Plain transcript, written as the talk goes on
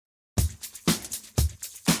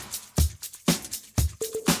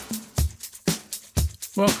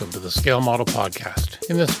Welcome to the Scale Model Podcast.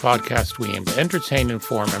 In this podcast, we aim to entertain,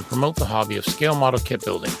 inform, and promote the hobby of scale model kit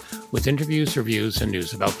building with interviews, reviews, and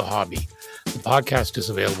news about the hobby. The podcast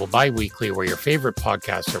is available bi-weekly where your favorite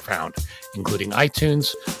podcasts are found, including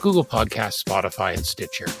iTunes, Google Podcasts, Spotify, and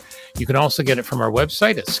Stitcher. You can also get it from our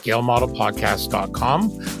website at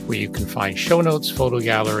scalemodelpodcast.com, where you can find show notes, photo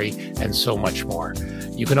gallery, and so much more.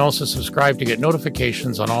 You can also subscribe to get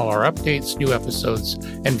notifications on all our updates, new episodes,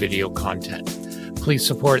 and video content. Please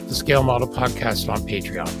support the Scale Model Podcast on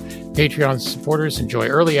Patreon. Patreon supporters enjoy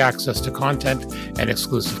early access to content and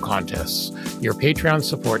exclusive contests. Your Patreon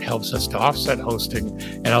support helps us to offset hosting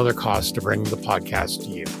and other costs to bring the podcast to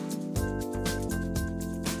you.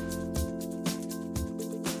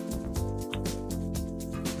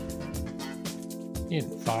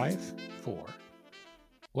 In 5, 4.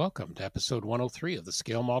 Welcome to episode 103 of the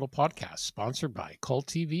Scale Model Podcast, sponsored by Cult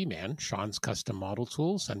TV Man, Sean's Custom Model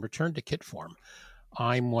Tools, and Return to Kit Form.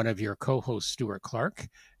 I'm one of your co-hosts, Stuart Clark,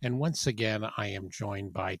 and once again, I am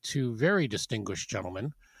joined by two very distinguished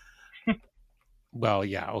gentlemen. Well,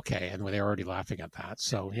 yeah, okay, and they're already laughing at that,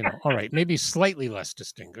 so, all right, maybe slightly less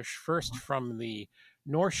distinguished. First, from the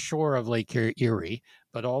north shore of Lake Erie,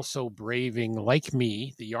 but also braving, like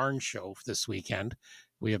me, the yarn show this weekend,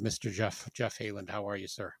 we have Mr. Jeff Hayland. How are you,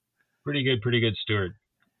 sir? Pretty good, Stuart.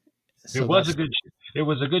 So it was a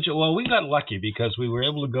good show. Well, we got lucky because we were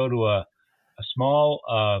able to go to a small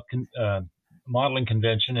modeling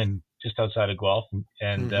convention and just outside of Guelph,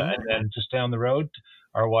 and then just down the road,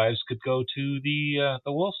 our wives could go to the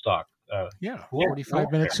Woolstock.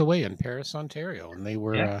 45 minutes away in Paris, Ontario. And they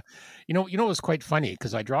were, it was quite funny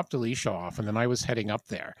because I dropped Alicia off and then I was heading up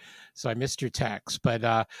there. So I missed your text, but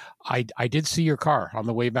I did see your car on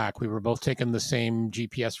the way back. We were both taking the same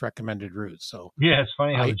GPS recommended route. So yeah, it's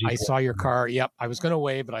funny how I saw your car. Yep. I was going to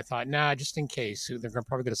wave, but I thought, just in case. They're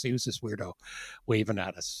probably going to say, who's this weirdo waving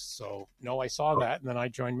at us? So no, I saw that. And then I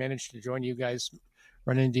managed to join you guys,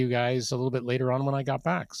 run into you guys a little bit later on when I got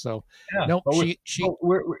back. So we're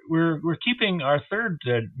keeping our third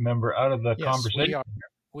member out of the conversation.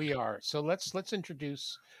 We are. So let's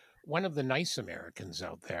introduce one of the nice Americans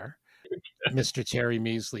out there, Mr. Terry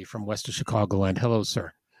Measley from west of Chicagoland. Hello,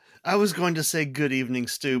 sir. I was going to say good evening,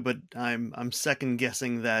 Stu, but I'm second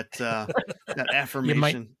guessing that that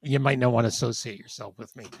affirmation. You might not want to associate yourself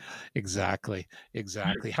with me. Exactly.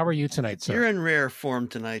 How are you tonight, sir? You're in rare form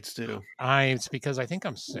tonight, Stu. It's because I think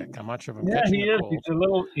I'm sick. I'm not sure if I'm catching he is.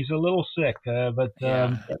 Cold. He's a little sick, but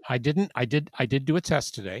I did do a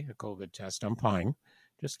test today, a COVID test. I'm fine,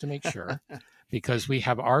 just to make sure, because we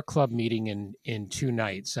have our club meeting in 2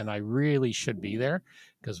 nights, and I really should be there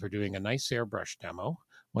because we're doing a nice airbrush demo.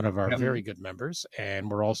 One of our very good members, and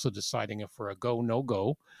we're also deciding if we're a go, no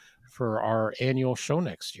go for our annual show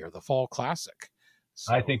next year, the Fall Classic.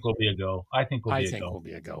 So I think we'll be a go. I think we'll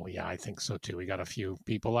be a go. Yeah, I think so too. We got a few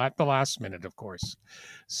people at the last minute, of course.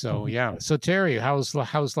 So yeah. So Terry, how's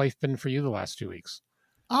life been for you the last 2 weeks?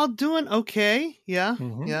 All doing okay. Yeah,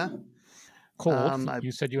 yeah. Cold.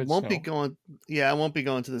 You said you had won't snow. be going. Yeah, I won't be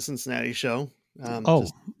going to the Cincinnati show.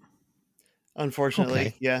 Unfortunately,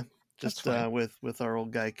 okay. Yeah. Just with our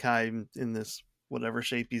old guy Kai in this whatever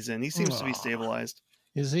shape he's in. He seems to be stabilized.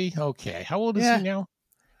 Is he? Okay. How old is he now?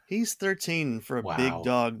 He's 13 for a big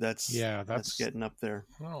dog. That's getting up there.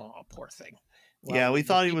 Oh, poor thing. Well, yeah, we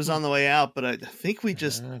thought he was on the way out, but I think we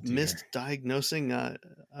just missed diagnosing a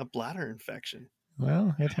bladder infection.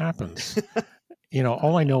 Well, it happens.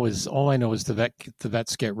 All I know is the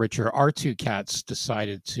vets get richer. Our 2 cats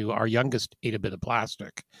decided our youngest ate a bit of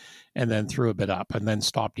plastic and then threw a bit up and then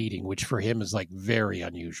stopped eating, which for him is like very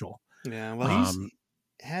unusual. Yeah. Well, he's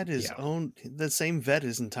had his the same vet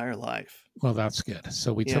his entire life. Well, that's good.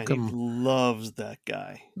 So we took him. He loves that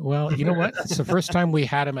guy. Well, you know what? It's the first time we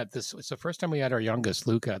had him it's the first time we had our youngest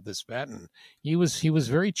Luca at this vet. And he was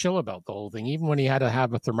very chill about the whole thing, even when he had to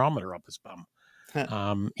have a thermometer up his bum.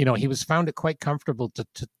 He found it quite comfortable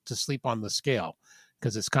to sleep on the scale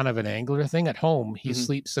because it's kind of an angular thing. At home, he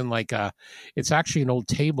sleeps in it's actually an old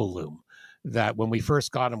table loom that when we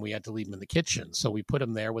first got him, we had to leave him in the kitchen. So we put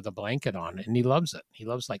him there with a blanket on, and he loves it. He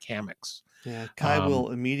loves like hammocks. Yeah, Kai will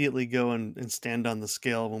immediely go and stand on the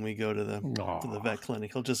scale when we go to the vet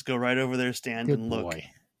clinic. He'll just go right over there, stand and look.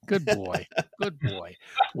 Good boy. Good boy.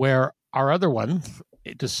 Where our other one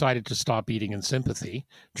decided to stop eating in sympathy,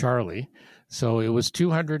 Charlie. So it was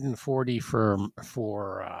 240 for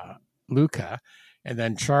Luca, and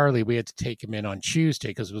then Charlie, we had to take him in on Tuesday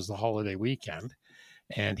because it was the holiday weekend,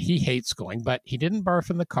 and he hates going, but he didn't barf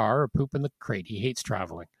in the car or poop in the crate. He hates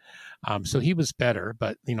traveling. So he was better,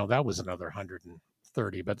 but that was another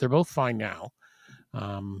 130, but they're both fine now.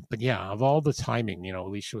 But yeah, of all the timing,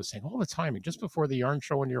 Alicia was saying all the timing just before the yarn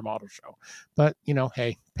show and your model show. But,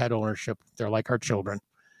 hey, pet ownership, they're like our children.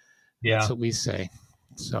 Yeah. That's what we say.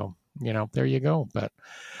 So, there you go. But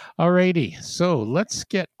alrighty. So let's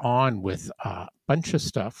get on with a bunch of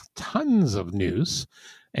stuff, tons of news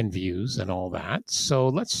and views and all that. So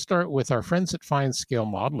let's start with our friends at Fine Scale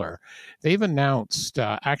Modeler. They've announced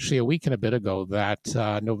actually a week and a bit ago that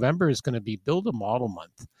November is going to be Build a Model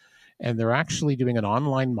Month. And they're actually doing an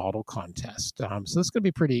online model contest. So this is going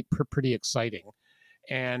to be pretty exciting.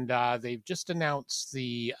 And they've just announced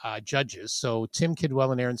the judges. So Tim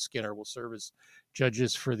Kidwell and Aaron Skinner will serve as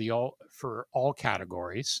judges for all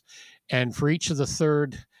categories, and for each of the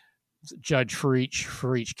third judge for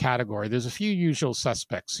each category. There's a few usual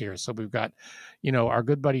suspects here. So we've got, our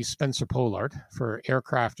good buddy Spencer Pollard for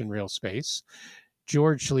aircraft and real space.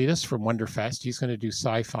 George Chalitas from Wonderfest. He's going to do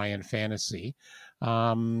sci-fi and fantasy.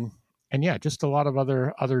 And yeah, just a lot of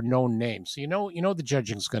other known names. So the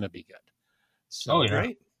judging's going to be good. So,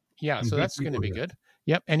 great. Yeah, so that's going to be good.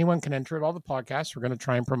 Yep, anyone can enter it. All the podcasts. We're going to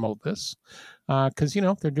try and promote this because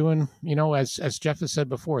they're doing, as Jeff has said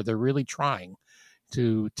before, they're really trying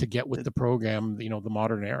to get with the program, the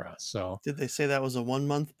modern era. So did they say that was a 1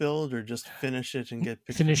 month build or just finish it and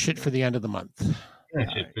finish it for the end of the month?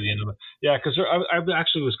 Finish it for the end of the Yeah, because I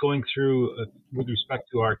actually was going through with respect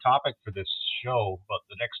to our topic for this show about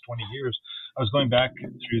the next 20 years. I was going back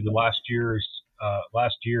through the last year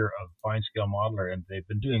of Fine Scale Modeler, and they've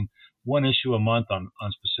been doing one issue a month on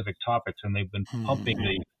specific topics, and they've been pumping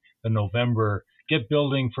the November, get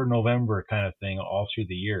building for November kind of thing all through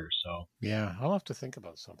the year. So yeah, I'll have to think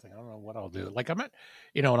about something. I don't know what I'll do. Like I'm at,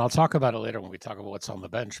 and I'll talk about it later when we talk about what's on the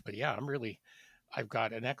bench. But yeah, I've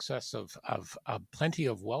got an excess of plenty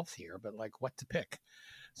of wealth here, but like what to pick.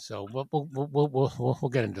 So we'll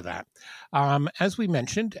get into that. As we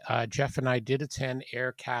mentioned, Jeff and I did attend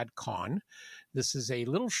AirCAD Con. This is a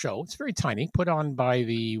little show. It's very tiny, put on by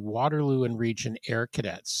the Waterloo and Region Air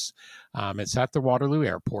Cadets. It's at the Waterloo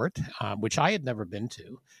Airport, which I had never been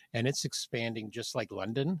to, and it's expanding just like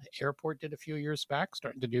London Airport did a few years back,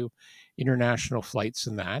 starting to do international flights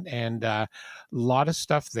and that, and a lot of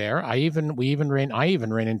stuff there. I even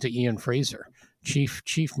ran into Ian Fraser, Chief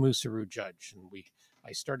Musaru Judge, and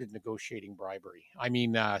I started negotiating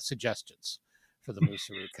suggestions for the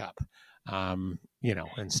Musaru Cup. And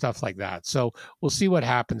stuff like that. So we'll see what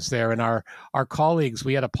happens there. And our colleagues,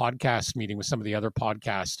 we had a podcast meeting with some of the other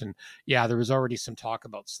podcasts, and yeah, there was already some talk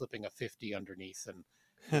about slipping a 50 underneath and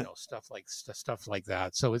stuff like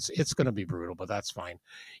that. So it's going to be brutal, but that's fine.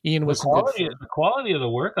 Ian was the quality of the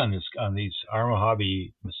work on these Arma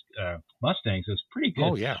Hobby Mustangs is pretty good.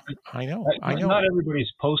 Oh yeah, I know. Not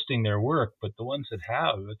everybody's posting their work, but the ones that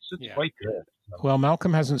have, it's quite good. Well,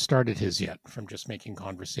 Malcolm hasn't started his yet from just making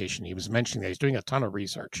conversation. He was mentioning that he's doing a ton of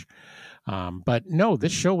research. But no,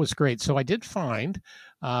 this show was great. So I did find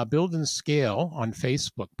Build and Scale on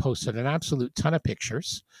Facebook posted an absolute ton of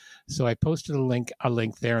pictures. So I posted a link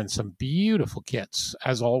there and some beautiful kits,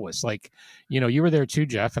 as always. Like, you were there too,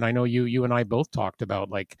 Jeff, and I know you and I both talked about,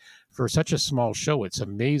 like, for such a small show, it's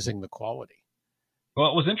amazing the quality.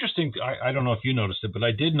 Well, it was interesting. I don't know if you noticed it, but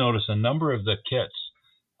I did notice a number of the kits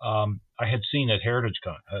I had seen at Heritage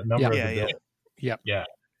Con. A number of the Yeah.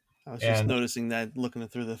 I was just noticing that, looking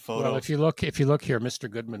through the photos. Well, if you look here, Mr.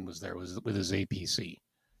 Goodman was there with his APC.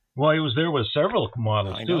 Well, he was there with several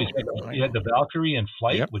models too. He had the Valkyrie in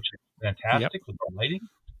flight, which is fantastic with the lighting.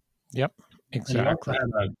 Yep, exactly. And he also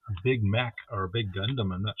had a big mech or a big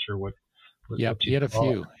Gundam. I'm not sure what. Yep, he had a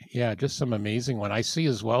few. Yeah, just some amazing one. I see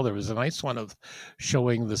as well. There was a nice one of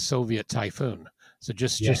showing the Soviet Typhoon. So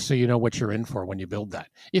just so you know what you're in for when you build that,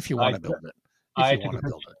 if you want to build it. I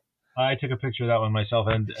took a picture of that one myself,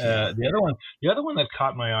 and the other one that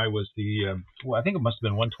caught my eye was the I think it must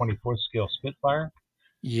have been 1/24th scale Spitfire.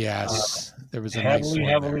 Yes, there was a heavily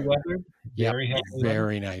weathered. Yep,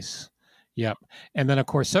 very nice. Yep, and then of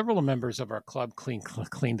course several members of our club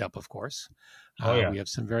cleaned up. Of course, we have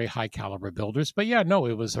some very high caliber builders, but yeah, no,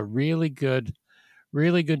 it was a really good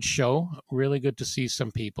show. Really good to see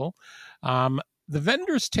some people. The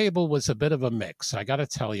vendors table was a bit of a mix. I got to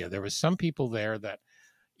tell you, there was some people there that,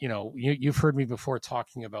 you've heard me before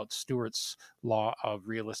talking about Stewart's law of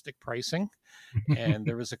realistic pricing. And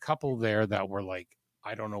there was a couple there that were like,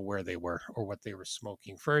 I don't know where they were or what they were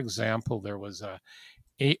smoking. For example, there was a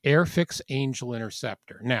Airfix Angel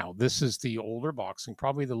Interceptor. Now, this is the older boxing,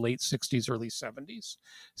 probably the late 60s, early 70s,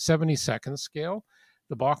 72nd scale.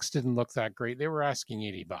 The box didn't look that great. They were asking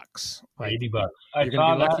 $80. $80. You're going to be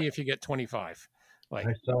lucky if you get 25. I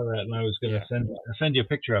saw that, and I was going to send you a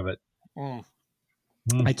picture of it.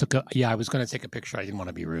 I was going to take a picture. I didn't want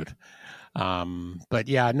to be rude. But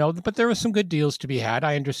there were some good deals to be had.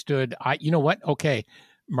 I understood. You know what? Okay.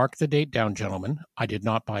 Mark the date down, gentlemen. I did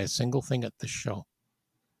not buy a single thing at this show.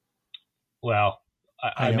 Well,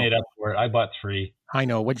 I made up for it. I bought 3. I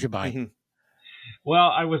know. What'd you buy? Mm-hmm.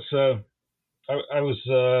 Well, Ed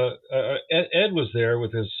was there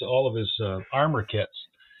with all of his armor kits.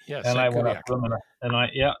 Yes, and I went up to him and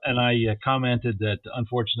I commented that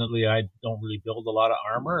unfortunately I don't really build a lot of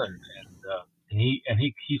armor, and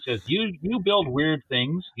he says, you build weird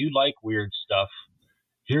things, you like weird stuff.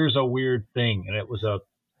 Here's a weird thing, and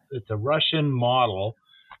it's a Russian model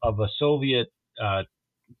of a Soviet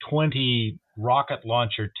 20 rocket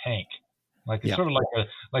launcher tank. Like it's sort of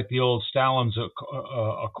like the old Stalin's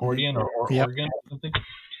accordion or organ or something,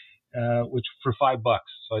 which for $5.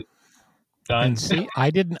 So done. And see, I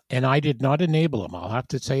did not enable him. I'll have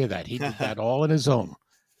to tell you that he did that all on his own.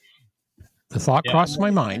 The thought crossed my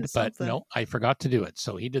mind, but no, I forgot to do it.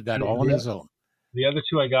 So he did that all on his own. The other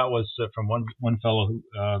 2 I got was from one fellow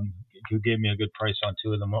who gave me a good price on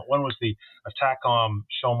 2 of them. One was the Attackam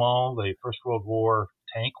Chaumont, the First World War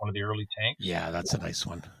tank, one of the early tanks. Yeah, that's a nice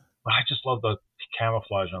one. I just love the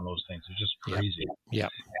camouflage on those things. They're just crazy. Yeah.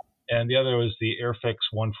 And the other was the Airfix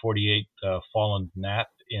 148 Fallen Gnat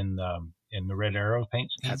in the Red Arrow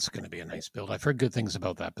paint scheme. That's going to be a nice build. I've heard good things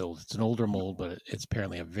about that build. It's an older mold, but it's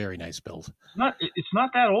apparently a very nice build. It's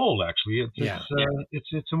not that old, actually.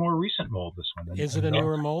 It's a more recent mold, this one. Is it a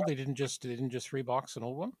newer mold? They didn't just rebox an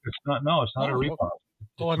old one? It's not. No, it's not a rebox.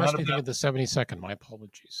 I must be thinking of the 72nd. My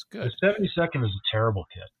apologies. Good. The 72nd is a terrible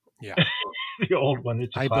kit. Yeah. The old one.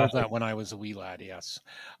 I built that when I was a wee lad, yes.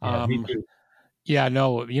 Me too. Yeah,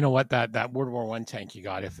 no, you know what? That World War I tank you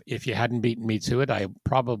got, if you hadn't beaten me to it, I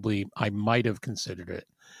might have considered it.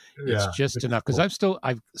 It's just enough, because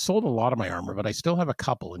I've sold a lot of my armor, but I still have a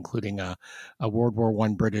couple, including a World War I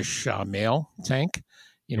British mail tank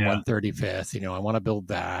in 135th. I want to build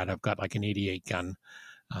that. I've got like an 88 gun.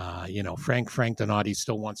 Frank Donati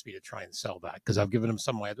still wants me to try and sell that because I've given him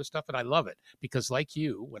some of my other stuff and I love it because, like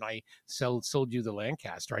you, when I sold you the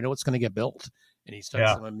Lancaster, I know it's going to get built, and he's done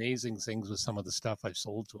some amazing things with some of the stuff I've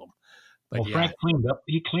sold to him. But Frank cleaned up.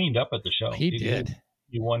 He cleaned up at the show. He did.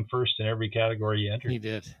 He won first in every category he entered. He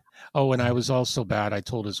did. Oh, and I was also bad. I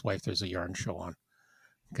told his wife there's a yarn show on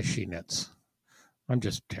because she knits. I'm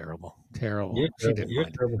just terrible. She didn't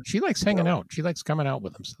mind. She likes hanging out. She likes coming out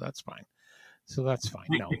with him, so that's fine.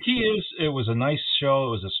 No. The key is it was a nice show.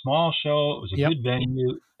 It was a small show. It was a good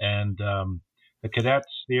venue, and the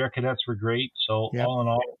Air Cadets were great. So all in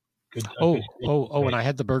all, good. And I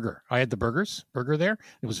had the burger. I had the burger there.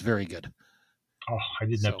 It was very good. Oh, I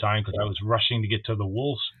didn't have time because I was rushing to get to the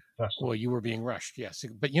Wolves Festival. Well, you were being rushed, yes.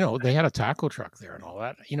 But they had a taco truck there and all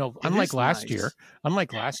that. Unlike last year,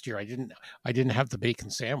 I didn't have the bacon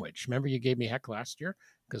sandwich. Remember, you gave me heck last year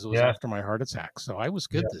because it was after my heart attack. So I was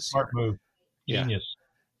good this year. Smart move. Genius.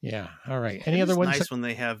 Yeah. All right. Any other ones? Nice when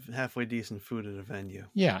they have halfway decent food at a venue.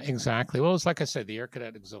 Yeah, exactly. Well, it's like I said, the Air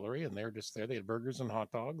Cadet Auxiliary, and they're just there. They had burgers and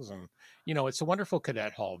hot dogs, and it's a wonderful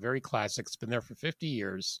cadet hall, very classic. It's been there for 50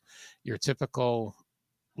 years. Your typical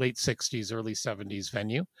late 60s, early 70s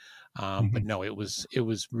venue. But no, it was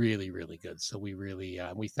really, really good. So we really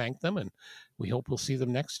we thank them, and we hope we'll see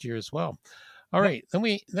them next year as well. All right. Then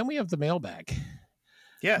we have the mailbag.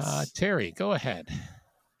 Yes. Terry, go ahead.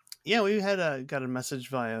 Yeah, we had got a message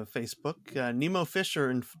via Facebook. Nemo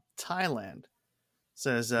Fisher in Thailand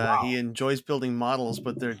says he enjoys building models,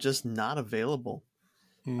 but they're just not available.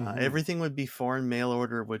 Mm-hmm. Everything would be foreign mail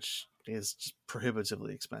order, which is just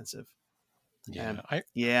prohibitively expensive. Yeah,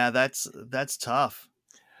 and that's tough.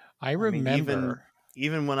 I remember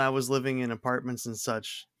even when I was living in apartments and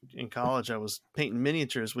such in college, I was painting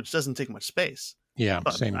miniatures, which doesn't take much space. Yeah,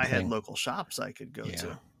 but same I thing. had local shops I could go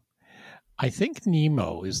to. I think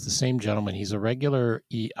Nemo is the same gentleman. He's a regular.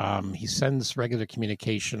 He sends regular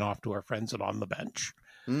communication off to our friends at On the Bench.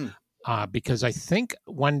 Because I think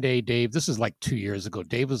one day, Dave, this is like 2 years ago,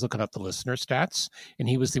 Dave was looking up the listener stats, and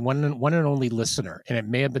he was the one and only listener, and it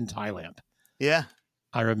may have been Thailand. Yeah,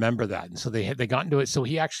 I remember that. And so they got into it. So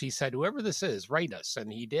he actually said, "Whoever this is, write us,"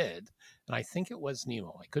 and he did. And I think it was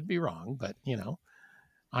Nemo. I could be wrong, but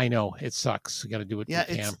I know it sucks. You got to do what you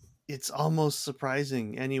can. It's almost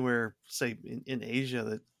surprising anywhere, say in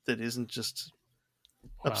Asia, that isn't just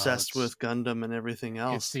obsessed with Gundam and everything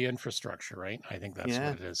else. It's the infrastructure, right? I think that's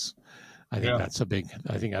what it is. I think that's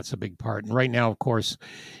a big part. And right now, of course,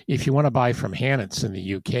 if you want to buy from Hannets in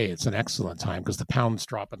the UK, it's an excellent time because the pound's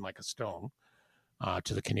dropping like a stone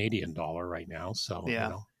to the Canadian dollar right now. So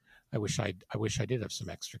I wish I did have some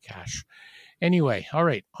extra cash. Anyway, all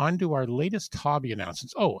right, on to our latest hobby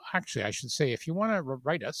announcements. Oh, actually, I should say, if you want to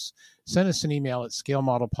write us, send us an email at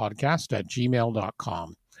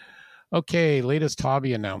scalemodelpodcast@gmail.com. Okay, latest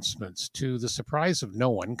hobby announcements. To the surprise of no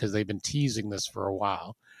one, because they've been teasing this for a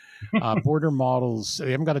while, Border Models,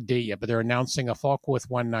 they haven't got a date yet, but they're announcing a Falkowith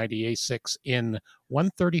 190 A6 in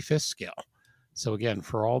 1/35th scale. So again,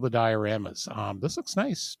 for all the dioramas, this looks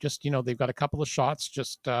nice. Just, they've got a couple of shots,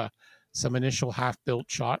 just some initial half-built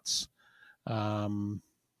shots. Looks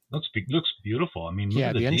beautiful. I mean, look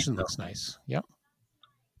at the engine detail. looks nice. Yep.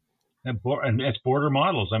 And it's Border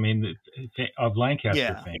Models. I mean, of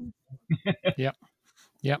Lancaster fame. Yep.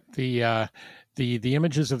 The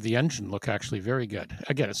images of the engine look actually very good.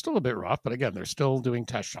 Again, it's still a bit rough, but again, they're still doing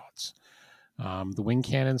test shots. The wing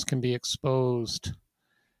cannons can be exposed.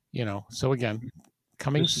 So again,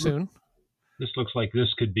 coming soon. This looks like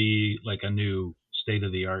this could be like a new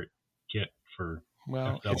state-of-the-art kit for.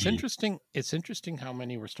 Well, FW. it's interesting. It's interesting how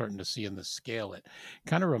many we're starting to see in this scale. It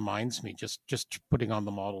kind of reminds me, just putting on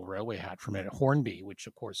the model railway hat for a minute, Hornby, which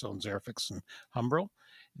of course owns Airfix and Humbrol,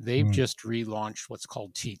 they've just relaunched what's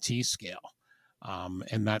called TT scale.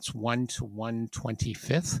 And that's 1 to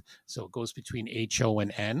 1/25th. So it goes between HO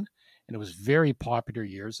and N. And it was very popular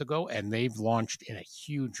years ago, and they've launched in a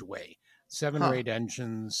huge way. 7 or 8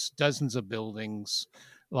 engines, dozens of buildings.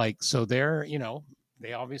 So they're,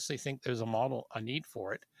 they obviously think there's a need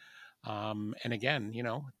for it. And again,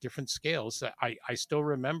 different scales. I still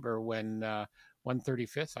remember when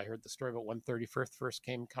 1/35th, I heard the story about 1/31st first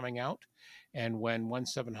coming out, and when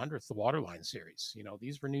 1/700th, the Waterline series,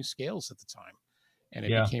 these were new scales at the time. And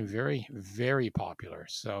it became very, very popular.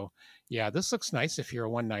 So, yeah, this looks nice if you're a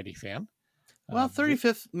 190 fan. Well,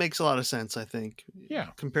 35th makes a lot of sense, I think.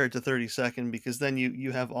 Yeah. Compared to 32nd, because then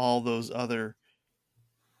you have all those other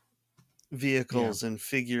vehicles and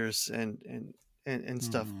figures and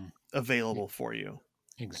stuff available for you.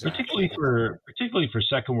 Exactly. Particularly for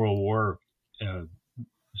Second World War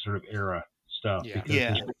sort of era stuff. Yeah. Because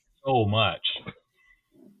there's so much.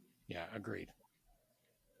 Yeah, agreed.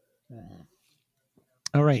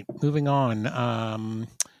 All right, moving on.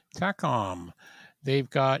 TACOM. They've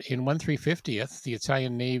got in 1/350th the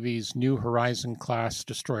Italian Navy's new Horizon class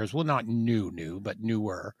destroyers. Well, not new, but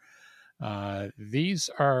newer. These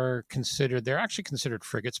are they're actually considered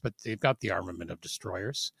frigates, but they've got the armament of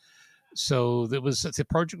destroyers. So the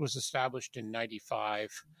project was established in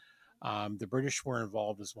 95. The British were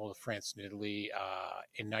involved as well as France and Italy.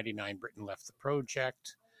 In 99, Britain left the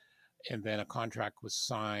project. And then a contract was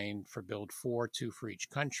signed for build 4, 2 for each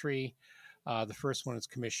country. The first one was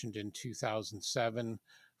commissioned in 2007,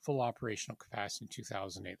 full operational capacity in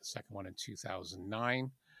 2008, the second one in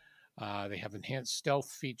 2009. They have enhanced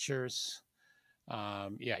stealth features.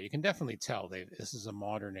 You can definitely tell this is a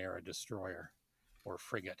modern era destroyer or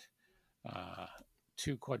frigate.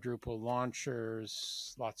 2 quadruple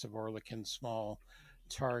launchers, lots of Oerlikon small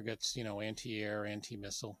targets, anti-air,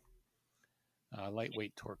 anti-missile.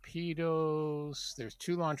 Lightweight torpedoes. There's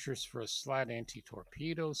 2 launchers for a slat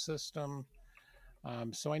anti-torpedo system.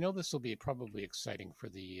 So I know this will be probably exciting for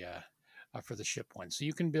the ship one. So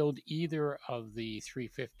you can build either of the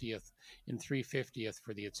 350th in 350th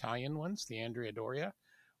for the Italian ones, the Andrea Doria,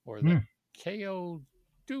 or the Caio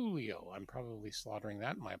Duilio. I'm probably slaughtering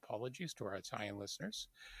that. My apologies to our Italian listeners.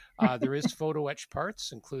 There is photo etch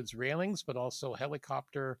parts, includes railings, but also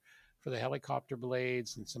helicopter for the helicopter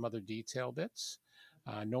blades and some other detail bits.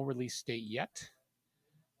 No release date yet,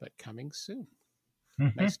 but coming soon.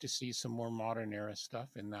 Nice to see some more modern era stuff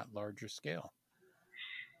in that larger scale.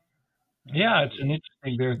 Yeah, it's an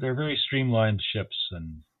interesting. They're very streamlined ships,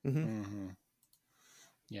 and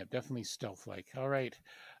yeah, definitely stealth-like. All right,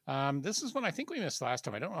 this is one I think we missed last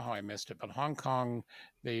time. I don't know how I missed it, but Hong Kong,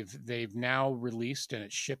 they've now released and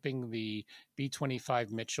it's shipping the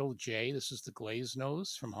B-25 Mitchell J. This is the glaze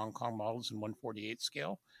nose from Hong Kong models in 1/48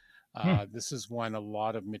 scale. This is one a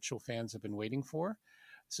lot of Mitchell fans have been waiting for.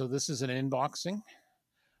 So this is an unboxing,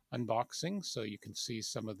 so you can see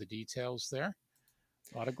some of the details there.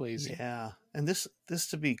 A lot of glazing. Yeah, and this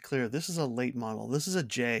to be clear, this is a late model. This is a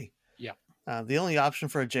J. Yeah. The only option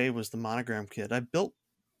for a J was the monogram kit. I built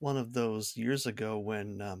one of those years ago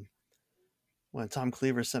when Tom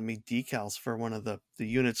Cleaver sent me decals for one of the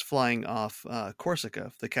units flying off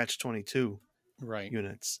Corsica, the Catch 22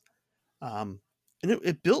 units. And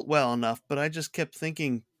it built well enough, but I just kept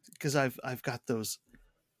thinking, because I've got those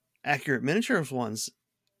Accurate Miniatures ones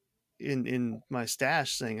in my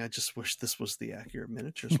stash, saying I just wish this was the Accurate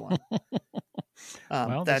Miniatures one.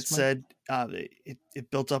 That said, it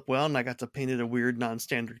built up well, and I got to paint it a weird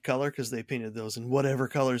non-standard color because they painted those in whatever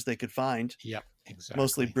colors they could find. Yep. Exactly.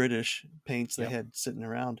 mostly British paints they Yep. had sitting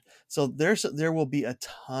around. So there will be a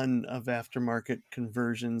ton of aftermarket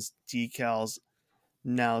conversions, decals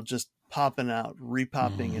now just popping out,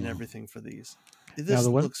 repopping, and everything for these. This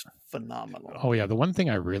looks phenomenal. Oh yeah, the one thing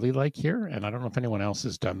I really like here, and I don't know if anyone else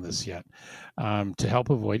has done this yet, to help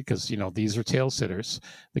avoid, because these are tail sitters.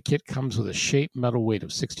 The kit comes with a shape metal weight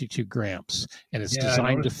of 62 grams, and it's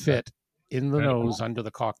designed to fit in the nose under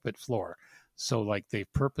the cockpit floor. So like they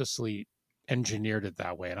purposely engineered it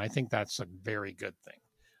that way, and I think that's a very good thing.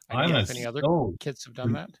 I don't know if any other kits have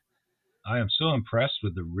done that. I am so impressed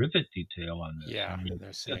with the rivet detail on this. Yeah,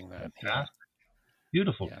 they're saying that. Yeah.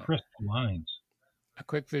 Beautiful, crisp lines. A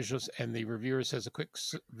quick visual, and the reviewer says a quick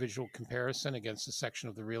visual comparison against the section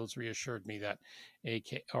of the reels reassured me that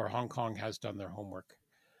Hong Kong has done their homework.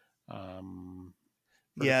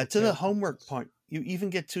 Yeah, to the homework point, you even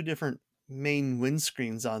get 2 different main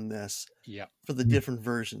windscreens on this. Yeah, for the different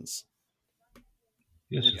versions.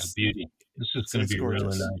 This is beauty. This is going to be gorgeous.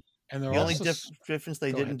 Really nice. And the only difference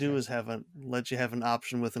they didn't do is let you have an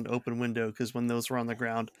option with an open window, because when those were on the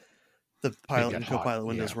ground, the pilot and co-pilot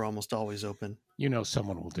windows were almost always open.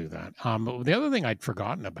 Someone will do that. But the other thing I'd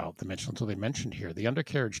forgotten about to mention until they mentioned here, the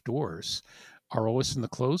undercarriage doors are always in the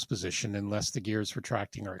closed position unless the gear is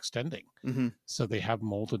retracting or extending. Mm-hmm. So they have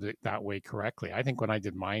molded it that way correctly. I think when I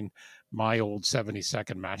did my old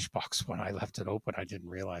 72nd Matchbox, when I left it open, I didn't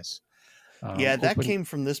realize. That came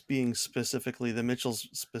from this being the Mitchells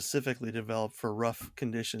specifically developed for rough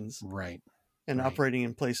conditions. Right. And operating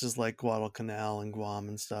in places like Guadalcanal and Guam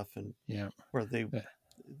and stuff, and where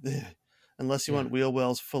unless you want wheel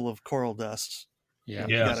wells full of coral dust, you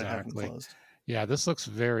gotta have them closed. Yeah, this looks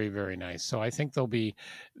very, very nice. So I think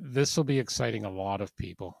this will be exciting a lot of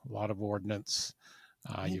people, a lot of ordnance.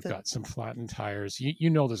 You've got some flattened tires.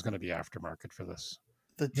 There's going to be aftermarket for this.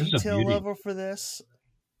 The detail level for this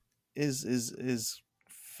is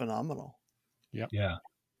phenomenal. Yep. Yeah.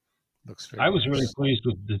 Looks very I was nice. really pleased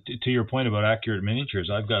with to your point about Accurate Miniatures.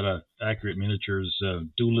 I've got a Accurate Miniatures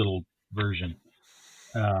Doolittle version,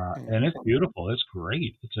 and it's beautiful. It's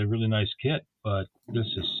great. It's a really nice kit. But this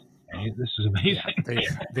is amazing.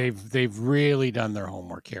 Yeah, they've really done their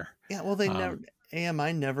homework here. Yeah. Well,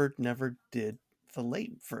 AMI never did the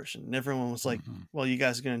late version. And everyone was like, "Well, you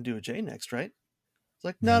guys are going to do a J next, right?" It's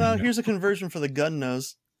like, no. Here's a conversion for the gun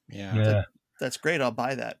nose. Yeah. That's great. I'll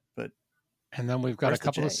buy that. But and then we've got a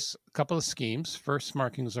couple of schemes. First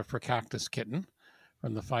markings are for Cactus Kitten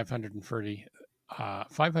from the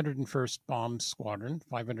 501st Bomb Squadron,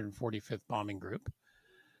 545th Bombing Group.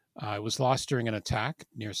 It was lost during an attack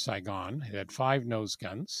near Saigon. It had 5 nose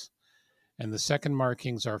guns. And the second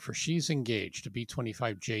markings are for She's Engaged, a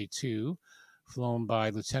B-25J2 flown by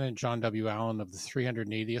Lieutenant John W. Allen of the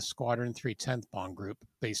 380th Squadron, 310th Bomb Group,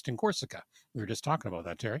 based in Corsica. We were just talking about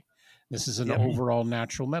that, Terry. This is an overall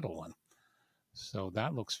natural metal one. So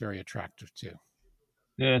that looks very attractive too.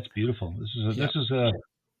 Yeah, it's beautiful. This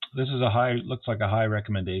is a high, looks like a high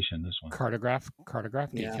recommendation, this one. Cartograph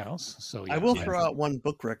decals. So I will throw out one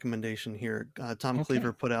book recommendation here. Tom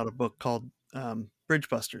Cleaver put out a book called Bridge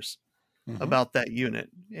Busters about that unit,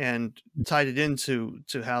 and tied it into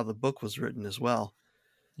how the book was written as well.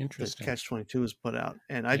 Interesting. Catch 22 was put out,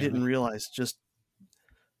 and I didn't realize just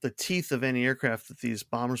the teeth of anti-aircraft that these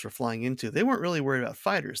bombers were flying into. They weren't really worried about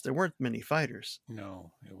fighters. There weren't many fighters.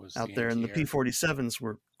 No, it was out there, and the P-47s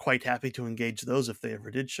were quite happy to engage those if they ever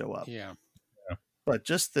did show up. Yeah. But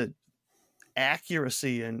just the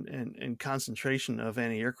accuracy and concentration of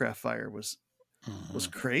anti-aircraft fire was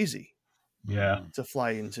crazy. Yeah. To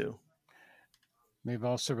fly into. They've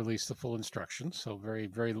also released the full instructions, so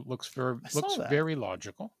looks very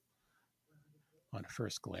logical on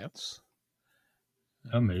first glance.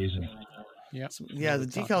 Amazing. Yeah. The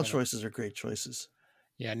decal choices are great choices.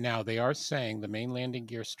 Yeah, now they are saying the main landing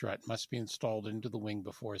gear strut must be installed into the wing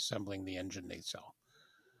before assembling the engine nacelle.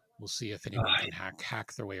 We'll see if anyone can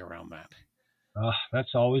hack their way around that.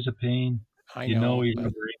 That's always a pain. I know. You're going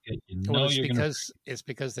to break it. It's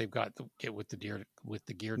because they've got it with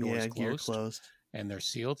the gear doors closed. And they're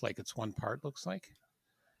sealed, like it's one part, looks like.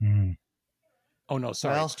 Oh no,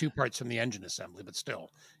 sorry, it's 2 parts from the engine assembly, but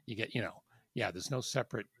still, you get, there's no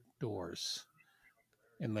separate doors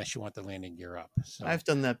unless you want the landing gear up. So I've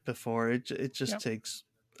done that before. It just takes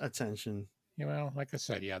attention. Like I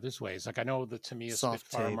said, there's ways. Like I know the Tamiya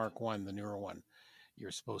Spitfire Mark 1, the newer one,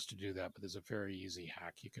 you're supposed to do that, but there's a very easy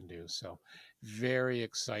hack you can do. So very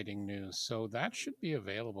exciting news. So that should be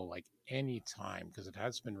available like any time because it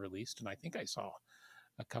has been released, and I think I saw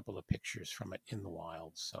a couple of pictures from it in the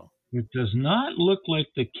wild. So it does not look like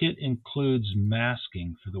the kit includes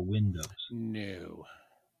masking for the windows. No,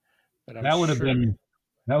 but that would have been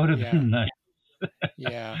nice.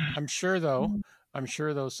 Yeah, I'm sure though. I'm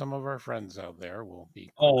sure though some of our friends out there will be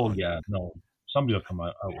quick Oh on it. yeah, no, somebody will come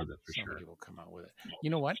out with it for Somebody sure. will come out with it. You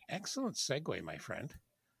know what? Excellent segue, my friend.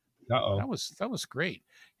 Uh-oh. That was great.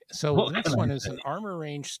 So the What can next I one is say? an Armor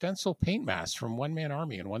Range stencil paint mask from One Man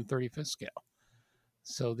Army in 1/35th scale.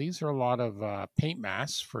 So these are a lot of paint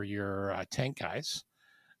masks for your tank guys.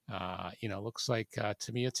 Looks like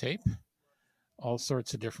Tamiya tape, all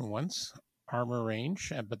sorts of different ones. Armor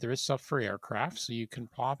Range, but there is stuff for aircraft, so you can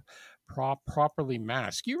properly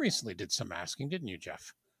mask. You recently did some masking, didn't you,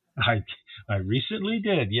 Jeff? I recently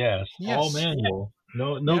did, yes. All Yes. manual.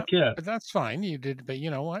 No Yeah, kit. but that's fine. You did, but you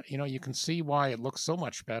know what? You can see why it looks so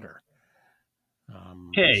much better.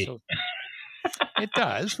 Okay. So it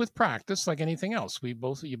does with practice, like anything else. You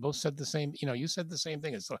both said the same. You said the same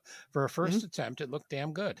thing. It's for a 1st attempt, it looked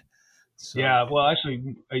damn good. So Yeah, well,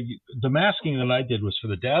 actually, the masking that I did was for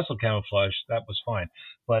the Dazzle camouflage. That was fine,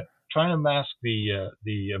 but trying to mask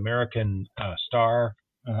the American star,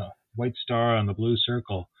 white star on the blue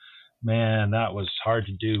circle, man, that was hard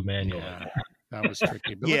to do manually. yeah, that was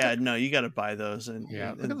tricky. But Yeah, no, you got to buy those, and look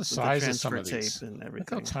at the with the size of some transfer of tape these. and Look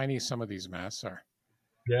how everything. tiny some of these masks are.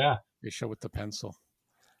 Yeah. They show with the pencil.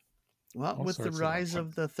 Well, All with the sorts of rise fun.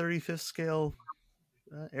 of the 35th scale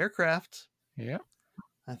aircraft, Yeah,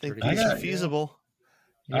 I think 35th these are scale. feasible.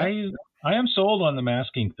 Yeah, I am sold on the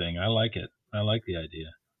masking thing. I like it. I like the idea.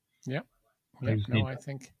 yeah. just No, need I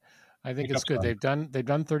think pick it's up good. some. They've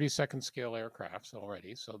done 32nd scale aircrafts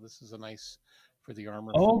already, so this is a nice for the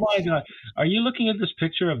armor. Oh my folks. God! Are you looking at this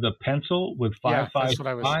picture of the pencil with Yeah,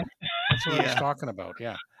 555? that's what I was Yeah. talking about.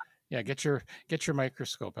 Yeah. Yeah, get your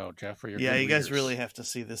microscope out, Jeff, or your Yeah, good you guys readers. really have to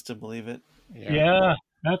see this to believe it. Yeah,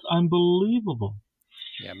 that's unbelievable.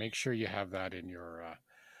 Yeah, make sure you have that in your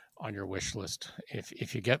on your wish list.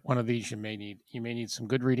 If you get one of these, you may need some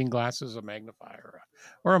good reading glasses, a magnifier,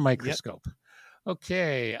 or a microscope.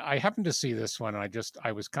 Okay, I happened to see this one. And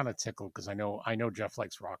I was kind of tickled because I know Jeff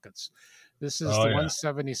likes rockets. This is Oh the yeah.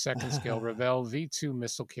 172nd scale Revell V2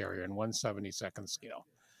 missile carrier in 172nd scale.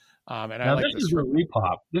 And I Now like this is this. a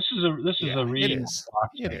repop. This is Yeah, a it re is. box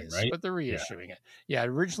It thing, is, right? but they're Yeah. reissuing it. Yeah, it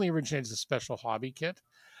originally originated as a special hobby kit.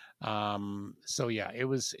 So yeah, it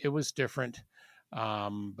was different.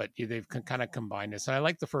 But they've kind of combined this. And I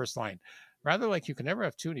like the first line. Rather like you can never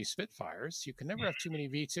have too many Spitfires, you can never have too many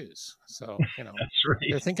V2s. So, That's right.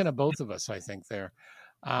 they're thinking of both of us, I think there.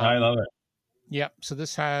 I love it. Yeah, so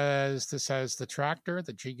this has the tractor,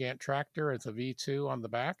 the Gigant tractor at the V2 on the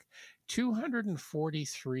back.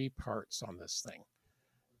 243 parts on this thing.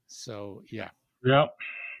 So, yeah. Yep.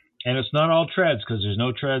 And it's not all treads because there's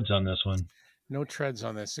no treads on this one. No treads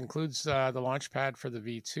on this. Includes the launch pad for the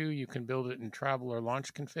V2. You can build it in travel or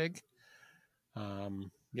launch config.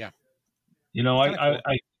 Yeah. Cool.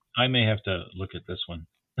 I may have to look at this one.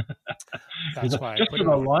 That's why just for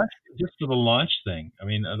the launch thing. I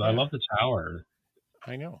mean, I love the tower.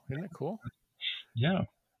 I know. Isn't it cool? Yeah.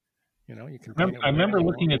 You can. I remember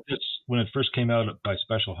looking at this when it first came out by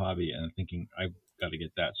Special Hobby and thinking I've got to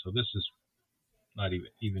get that. So this is not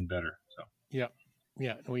even better. So yeah.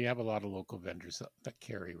 We have a lot of local vendors that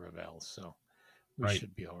carry Revell, so we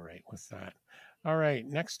should be all right with that. All right.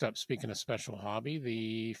 Next up, speaking of Special Hobby,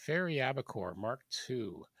 the Fairey Abacore Mark II.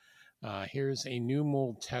 Here's a new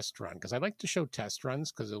mold test run because I like to show test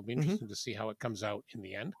runs because it'll be interesting to see how it comes out in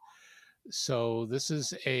the end. So this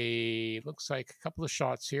is looks like a couple of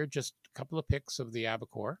shots here, just a couple of pics of the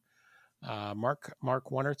Abacore. Mark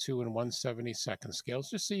 1 or 2 and 1/72nd scales,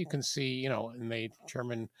 just so you can see, and they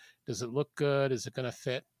determine, does it look good? Is it going to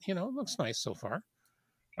fit? It looks nice so far.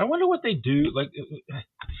 I wonder what they do. Like,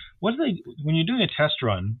 when you're doing a test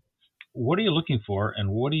run, what are you looking for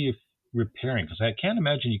and what are you repairing? Because I can't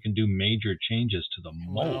imagine you can do major changes to the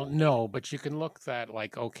mold. Well, no, but you can look that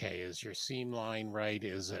like, okay, is your seam line right?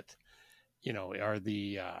 Is it, are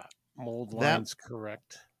the mold lines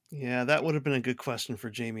correct? Yeah, that would have been a good question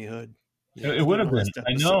for Jamie Hood. Yeah, it would have been.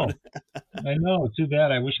 I know. Too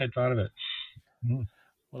bad. I wish I'd thought of it. Mm.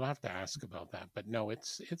 We'll have to ask about that, but no,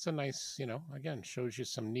 it's a nice, again, shows you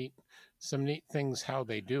some neat things how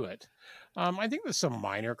they do it. I think there's some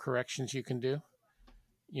minor corrections you can do.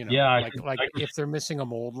 If they're missing a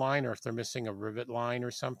mold line or if they're missing a rivet line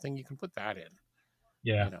or something, you can put that in.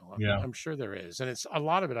 Yeah, I'm sure there is, and it's a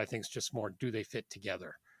lot of it. I think is just more, do they fit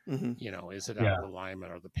together? Mm-hmm. Is it out of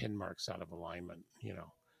alignment? Are the pin marks out of alignment?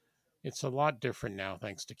 It's a lot different now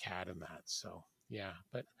thanks to CAD and that. So yeah,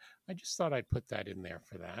 but I just thought I'd put that in there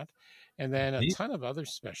for that. And then a ton of other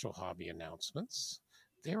Special Hobby announcements.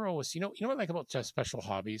 They're always, what I like about Special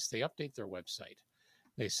Hobbies, they update their website.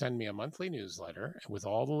 They send me a monthly newsletter with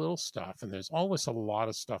all the little stuff, and there's always a lot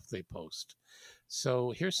of stuff they post.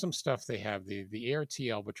 So here's some stuff they have. The ART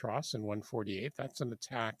Albatross in 148, that's an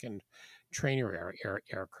attack and trainer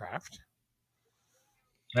aircraft.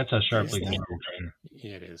 That's a sharply Is that- controlled trainer.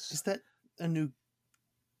 It is. Is that a new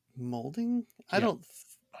molding? I Yeah. don't.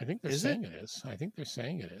 I think they're Is saying it is. I think they're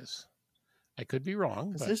saying it is. I could be wrong,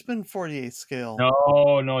 Because but there's been 48 scale.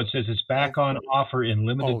 No, it says it's back on offer in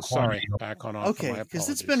limited oh, sorry, quantity. back on offer. Okay, My because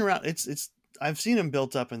it's been apologies. around. It's. I've seen them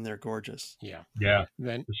built up and they're gorgeous. Yeah. Yeah,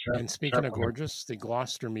 Then, the sharp- and speaking of sharp one. gorgeous, the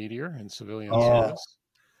Gloucester Meteor in civilian Oh, service.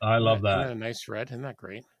 I love Isn't that. that a nice red? Isn't that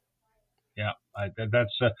great? Yeah,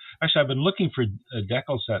 that's actually I've been looking for a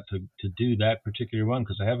decal set to do that particular one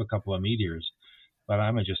because I have a couple of meteors, but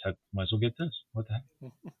I might as well get this. What the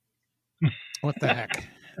heck? What the heck?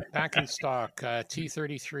 Back in stock,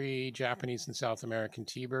 T-33 Japanese and South American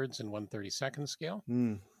T-birds in 1/32 scale.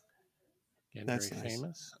 Mm, Again, That's very nice.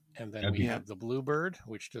 famous. And then That'd we be- have the Bluebird,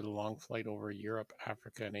 which did a long flight over Europe,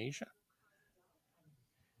 Africa, and Asia.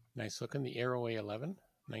 Nice looking. The Aero A11,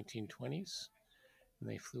 1920s. And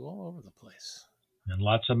they flew all over the place. And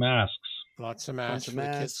lots of masks. Lots of masks of for the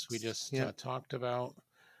kits we masks, just yeah. talked about.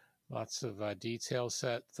 Lots of detail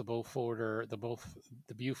set. The Beaufort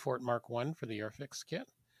Mark I for the Airfix kit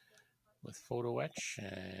with photo etch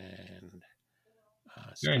and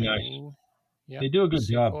Very nice. styling. Yep. They do a good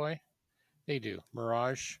job. Sequoia. They do.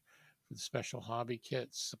 Mirage for the special hobby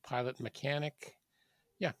kits. Pilot Mechanic.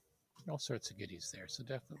 Yeah, all sorts of goodies there. So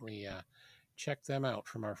definitely check them out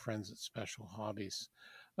from our friends at Special Hobbies.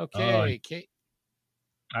 Okay, Kate.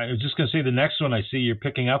 I was just going to say the next one I see you're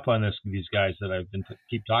picking up on these guys that I've been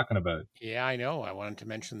keep talking about. Yeah, I know. I wanted to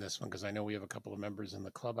mention this one because I know we have a couple of members in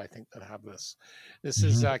the club, I think, that have this. This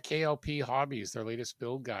is KLP Hobbies, their latest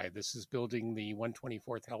build guide. This is building the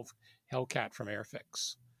 124th Hellcat from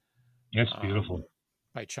Airfix. It's beautiful.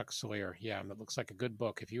 By Chuck Sawyer. Yeah, and it looks like a good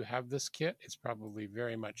book. If you have this kit, it's probably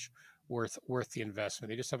very much worth the investment.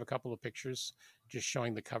 They just have a couple of pictures just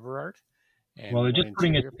showing the cover art. And Well, they're one just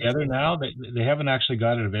putting it interior together picture. now. They haven't actually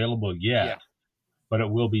got it available yet, Yeah. but it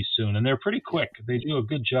will be soon. And they're pretty quick. They do a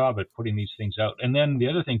good job at putting these things out. And then the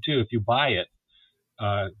other thing, too, if you buy it,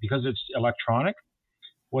 because it's electronic,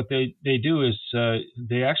 what they do is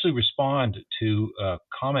they actually respond to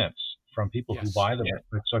comments from people who Yes. buy them.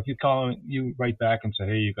 So if you write back and say,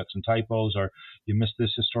 hey, you got some typos or you missed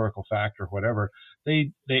this historical fact or whatever,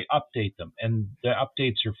 they update them. And the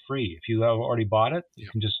updates are free. If you have already bought it, you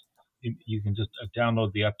can just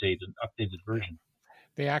download the updated version.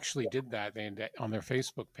 They actually did that on their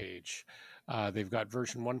Facebook page. They've got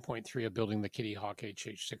version 1.3 of building the Kitty Hawk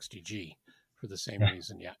HH60G for the same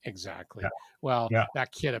reason. Yeah, exactly. Yeah. Well,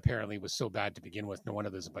 that kit apparently was so bad to begin with. No wonder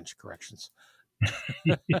there's a bunch of corrections.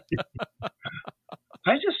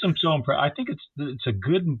 I just am so impressed. I think it's a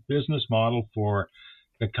good business model for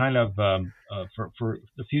the kind of for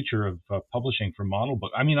the future of publishing for model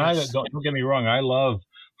book. I mean, Yes. don't get me wrong. I love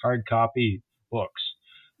hard copy books,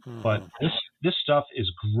 but this stuff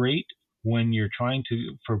is great when you're trying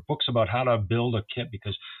for books about how to build a kit,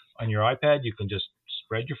 because on your iPad you can just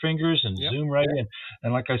spread your fingers and zoom right in.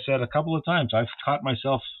 And like I said a couple of times, I've caught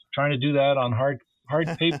myself trying to do that on hard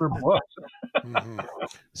paper books.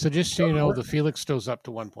 So just so you know, the Felixstowe's up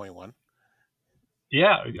to 1.1.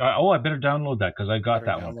 Yeah. I better download that because I got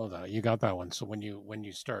that one. Download that. You got that one. So when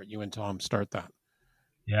you start, you and Tom start that.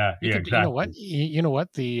 Yeah. Exactly. You know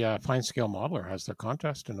what? The Fine Scale Modeler has their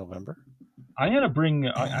contest in November. I'm gonna bring.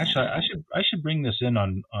 Actually, I should bring this in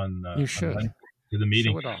on. You should to the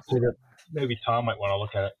meeting. Show it off. So that maybe Tom might want to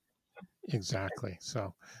look at it. Exactly.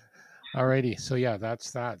 So, alrighty. So yeah,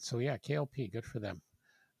 that's that. So yeah, KLP, good for them.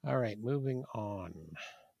 All right, moving on.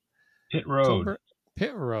 Pit Road.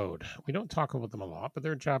 Pit Road. We don't talk about them a lot, but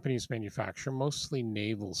they're a Japanese manufacturer, mostly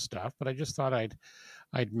naval stuff. But I just thought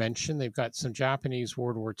I'd mention they've got some Japanese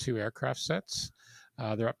World War II aircraft sets.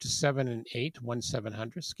 They're up to 7 and 8,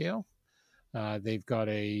 1/700 scale. They've got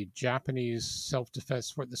a Japanese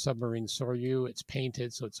self-defense for the submarine Soryu. It's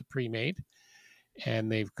painted, so it's a pre-made.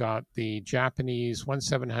 And they've got the Japanese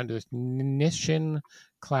 1/700 Nishin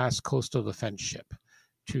class coastal defense ship.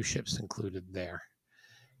 2 ships included there.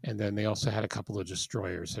 And then they also had a couple of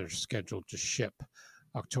destroyers that are scheduled to ship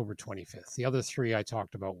October 25th. The other 3 I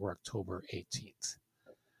talked about were October 18th.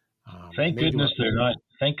 Thank goodness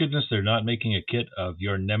they're not making a kit of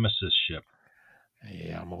your Nemesis ship.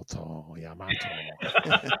 Yamato.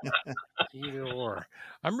 Either or.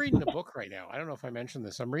 I'm reading a book right now. I don't know if I mentioned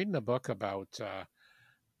this. I'm reading a book about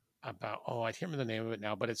I can't remember the name of it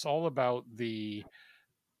now, but it's all about the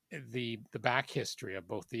back history of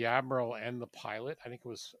both the admiral and the pilot. I think it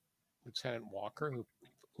was Lieutenant Walker who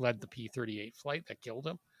led the P-38 flight that killed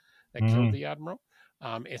him, that Mm-hmm. killed the admiral.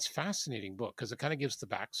 It's a fascinating book because it kind of gives the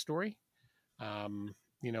backstory.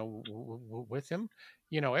 With him,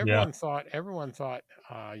 Yeah. everyone thought,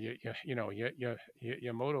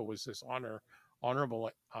 Yamamoto was this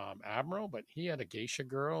honorable admiral, but he had a geisha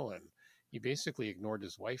girl, and he basically ignored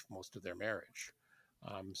his wife most of their marriage.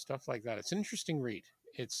 Stuff like that. It's an interesting read.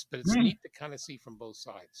 It's neat to kind of see from both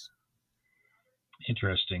sides.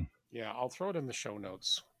 Interesting. Yeah, I'll throw it in the show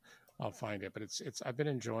notes. I'll find it, but it's I've been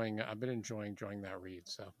enjoying that read,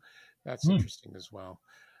 so that's interesting as well.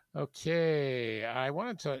 Okay, I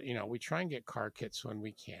wanted to, we try and get car kits when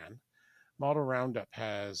we can. Model Roundup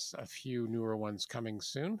has a few newer ones coming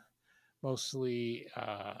soon, mostly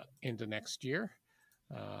into next year,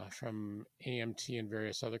 from AMT and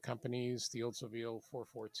various other companies. The Oldsmobile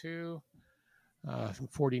 442,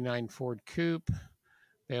 49 Ford Coupe,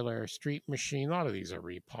 Baylor Street Machine. A lot of these are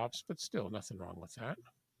repops, but still nothing wrong with that.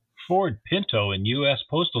 Ford Pinto and U.S.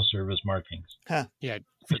 Postal Service markings. Huh. Yeah,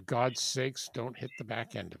 for God's sakes, don't hit the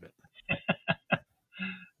back end of it.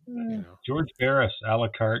 George Barris, a la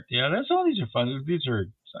carte. Yeah, that's all. These are fun. These are,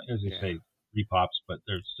 as they say, repops, but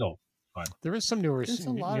they're still fun. There is some newer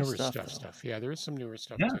stuff. Yeah, there is some newer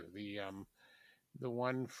stuff too. The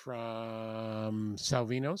one from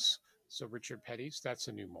Salvino's, so Richard Petty's, that's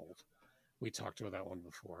a new mold. We talked about that one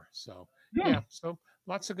before. So so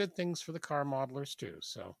lots of good things for the car modelers too.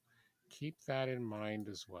 So keep that in mind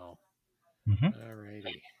as well. All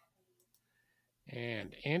righty.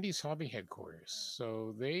 And Andy's Hobby Headquarters.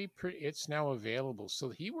 So it's now available. So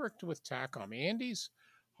he worked with TACOM. Andy's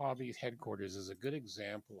Hobby Headquarters is a good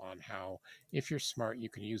example on how, if you're smart, you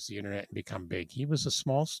can use the internet and become big. He was a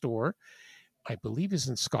small store. I believe he's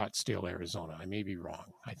in Scottsdale, Arizona. I may be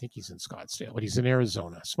wrong. I think he's in Scottsdale, but he's in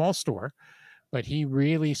Arizona. Small store, but he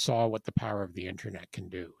really saw what the power of the internet can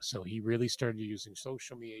do. So he really started using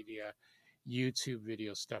social media, YouTube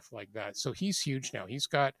video, stuff like that. So he's huge now. He's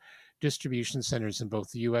got distribution centers in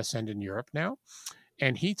both the US and in Europe now.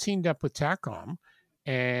 And he teamed up with TACOM,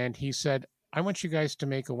 and he said, I want you guys to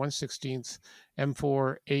make a 1/16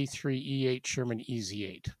 M4 A3 E8 Sherman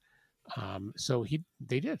EZ8. So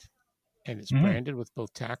they did. And it's branded with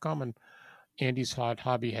both TACOM and Andy's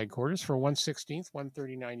Hobby Headquarters for 1/16,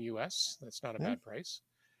 $139 US. That's not a bad price.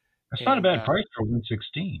 That's not a bad price for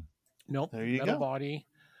 1/16. Nope. There you Metal go. body,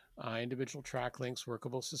 individual track links,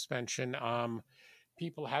 workable suspension.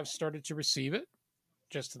 People have started to receive it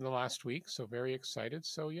just in the last week, so very excited.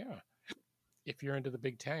 So yeah, if you're into the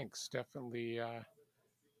big tanks, definitely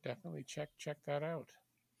check that out.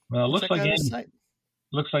 Well, it looks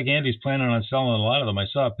like Andy's planning on selling a lot of them. I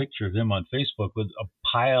saw a picture of him on Facebook with a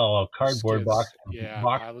pile of cardboard boxes.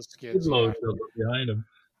 Pile of skids behind him.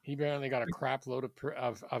 He apparently got a crap load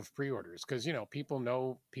of pre-orders because people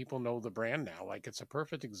know the brand now. Like, it's a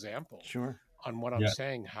perfect example. Sure. On what I'm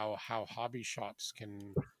saying, how hobby shops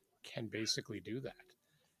can basically do that.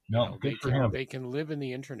 Good for him. They can live in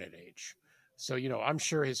the internet age. So I'm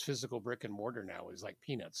sure his physical brick and mortar now is like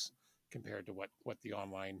peanuts compared to what the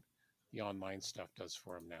online stuff does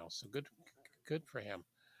for him now. So good for him.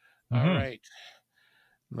 All right.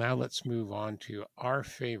 Now let's move on to our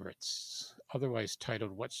favorites, otherwise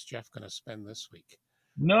titled, What's Jeff Going to Spend This Week?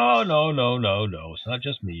 No. It's not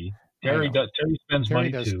just me. Terry spends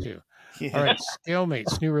money too. Yeah. All right,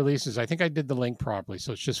 ScaleMates, new releases. I think I did the link properly,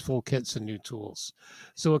 so it's just full kits and new tools.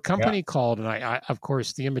 So a company called, and I of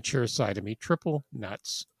course, the immature side of me, Triple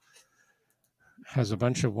Nuts, has a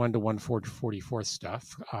bunch of 1 to 1/44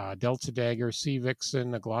 stuff. Delta Dagger, Sea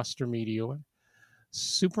Vixen, a Gloucester Meteor,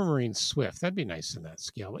 Supermarine Swift. That'd be nice in that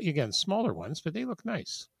scale. Again, smaller ones, but they look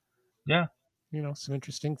nice. Yeah. Some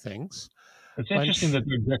interesting things. It's interesting that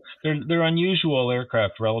they're unusual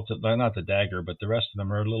aircraft relative. Not the Dagger, but the rest of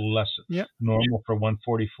them are a little less normal for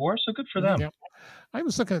 144. So good for them. Yep. I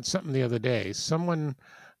was looking at something the other day. Someone,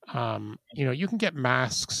 you can get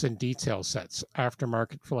masks and detail sets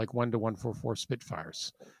aftermarket for like 1 to 144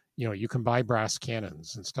 Spitfires. You can buy brass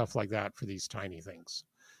cannons and stuff like that for these tiny things.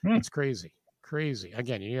 It's crazy.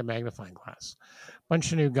 Again, you need a magnifying glass.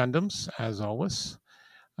 Bunch of new Gundams, as always.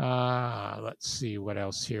 Let's see what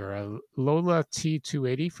else here. A Lola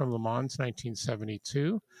T280 from Le Mans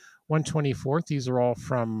 1972. 124th. These are all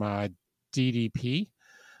from DDP.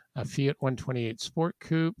 A Fiat 128 Sport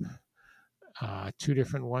Coupe. Two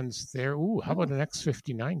different ones there. Ooh, how about an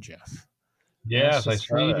X59, Jeff? Yes, I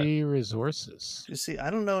saw 3D Resources. You see, I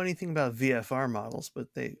don't know anything about VFR models, but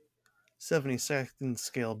 72nd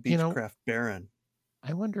scale Beechcraft Baron.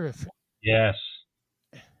 I wonder if... Yes.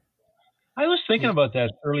 I was thinking about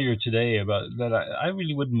that earlier today, about that I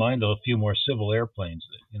really wouldn't mind a few more civil airplanes,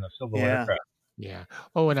 civil aircraft. Yeah.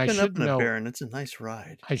 Oh, and I Been up should in a note, Baron. It's a nice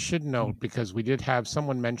ride. I should note, because we did have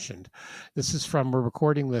someone mentioned, we're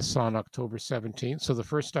recording this on October 17th. So the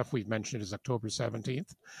first stuff we've mentioned is October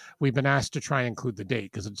 17th. We've been asked to try and include the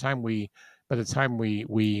date because by the time we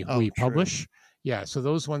Oh, true. publish, yeah. So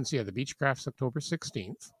those ones, the Beechcraft's October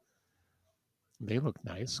 16th. They look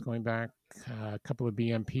nice. Going back a couple of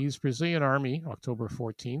BMPs, Brazilian Army, October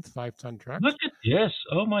 14th, 5-ton truck. Look at this.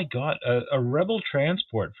 Oh my God. A Rebel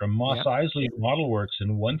transport from Moss Yep. Isley Model Works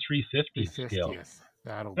in 1/350th scale. 50th.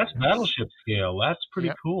 That'll That's be nice. battleship scale. That's pretty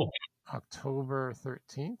Yep. cool. October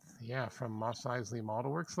 13th. Yeah, from Moss Isley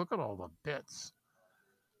Model Works. Look at all the bits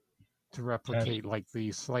to replicate like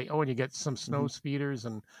the slight. Oh, and you get some snow speeders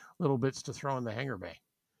and little bits to throw in the hangar bay.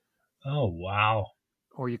 Oh, wow.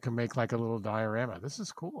 Or you can make like a little diorama. This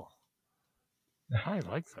is cool. I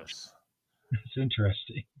like this. It's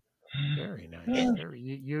interesting. Very nice. Very,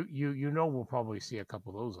 you know we'll probably see a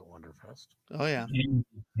couple of those at Wonderfest. Oh yeah.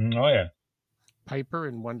 Oh yeah. Piper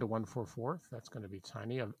in 1-144. That's going to be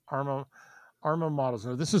tiny. Arma models.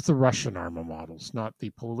 No, this is the Russian Arma models, not the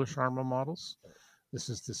Polish Arma models. This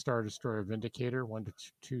is the Star Destroyer Vindicator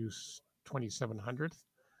 1-2/2700.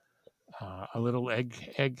 A little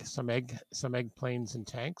some egg planes and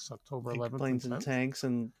tanks. October 11th. Planes and tanks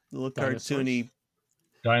and little Dinosaurs. cartoony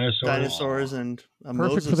Dinosaurs and a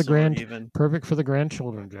Perfect for the Perfect for the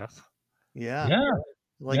grandchildren, Jeff. Yeah.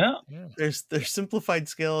 Yeah. There's simplified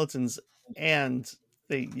skeletons and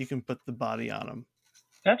you can put the body on them.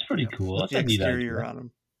 That's pretty cool. That's the exterior on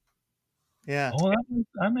them. Yeah. Oh,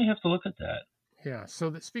 I may have to look at that. Yeah.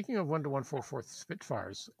 So speaking of 1-144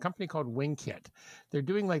 Spitfires, a company called Wingkit, they're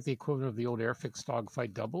doing like the equivalent of the old Airfix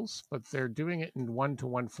dogfight doubles, but they're doing it in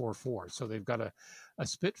 1-144. So they've got a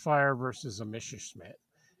Spitfire versus a Messerschmitt,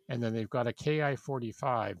 and then they've got a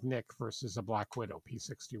Ki-45 Nick versus a Black Widow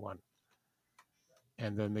P-61.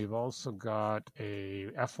 And then they've also got a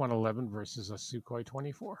F-111 versus a Sukhoi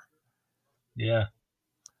 24. Yeah.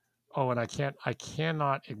 Oh, and I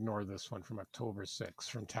cannot ignore this one from October 6th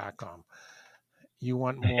from TACOM. You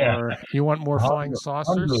want more? You want more flying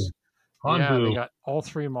saucers? Hanbu. Yeah, they got all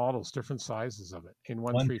three models, different sizes of it in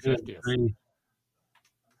 1/350th.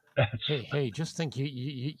 Hey! Just think,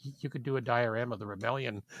 you could do a diorama. The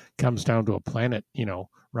rebellion comes down to a planet,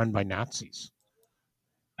 run by Nazis.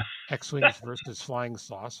 X-wings versus flying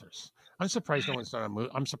saucers. I'm surprised no one's done a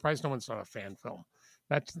movie. I'm surprised no one's done a fan film.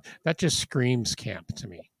 That just screams camp to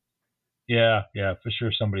me. Yeah, for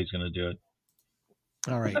sure. Somebody's going to do it.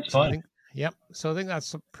 All right, that's fun. So I think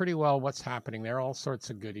that's pretty well what's happening there. All sorts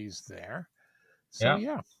of goodies there. So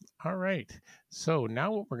yeah. All right. So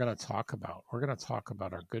now what we're going to talk about our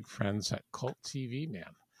good friends at Cult TV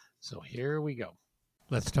Man. So here we go.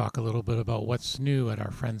 Let's talk a little bit about what's new at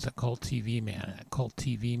our friends at Cult TV Man at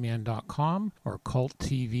culttvman.com or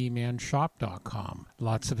culttvmanshop.com.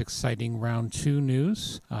 Lots of exciting round 2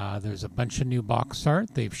 news. There's a bunch of new box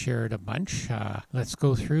art. They've shared a bunch. Let's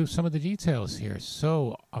go through some of the details here.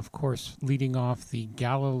 So, of course, leading off the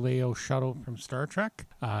Galileo shuttle from Star Trek.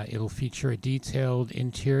 It'll feature a detailed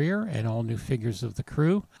interior and all new figures of the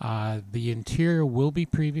crew. The interior will be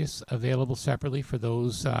available separately for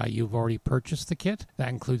those you've already purchased the kit. That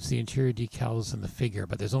includes the interior decals and the figure,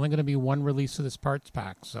 but there's only going to be one release of this parts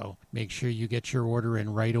pack, so make sure you get your order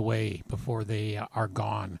in right away before they are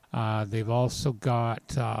gone. They've also got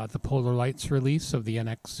the Polar Lights release of the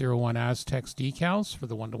NX-01 Aztecs decals for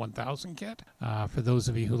the 1-1000 kit. For those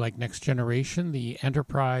of you who like Next Generation, the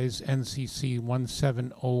Enterprise NCC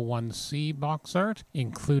 1701C box art,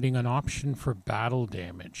 including an option for battle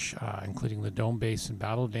damage, including the dome base and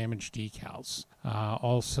battle damage decals.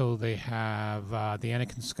 Also, they have the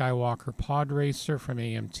Anakin Skywalker Pod Racer from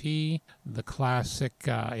AMT, the classic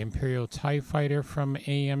Imperial TIE Fighter from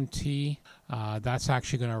AMT. That's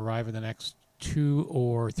actually going to arrive in the next 2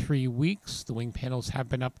 or 3 weeks. The wing panels have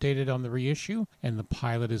been updated on the reissue, and the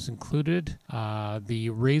pilot is included. The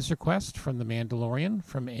Razor Quest from The Mandalorian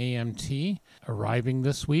from AMT, arriving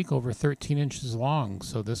this week, over 13 inches long.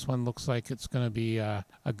 So this one looks like it's going to be a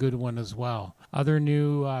good one as well. Other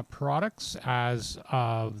new products as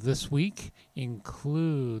of this week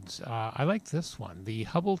includes, I like this one, the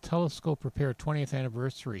Hubble Telescope Repair 20th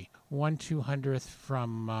Anniversary, 1/200th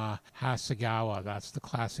from Hasegawa. That's the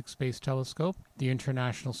classic space telescope. The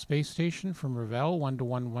International Space Station from Revell,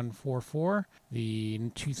 1-144,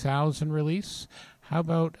 the 2000 release. How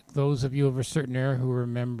about those of you of a certain era who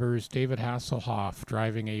remembers David Hasselhoff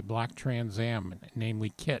driving a black Trans Am,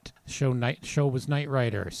 namely KIT? Show was Knight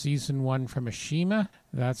Rider, Season 1 from Ashima,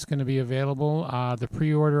 That's going to be available. The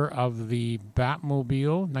pre-order of the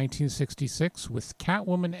Batmobile 1966 with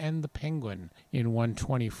Catwoman and the Penguin in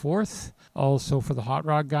 1/24th. Also for the Hot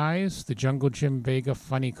Rod guys, the Jungle Jim Vega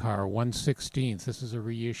Funny Car 1/16th. This is a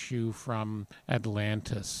reissue from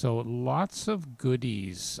Atlantis. So lots of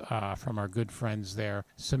goodies from our good friends there.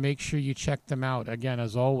 So make sure you check them out. Again,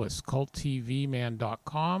 as always,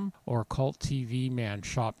 culttvman.com or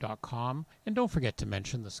culttvmanshop.com. And don't forget to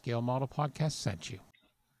mention the Scale Model Podcast sent you.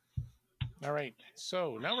 All right,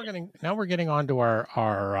 so now we're getting on to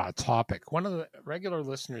our topic. One of the regular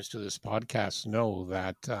listeners to this podcast know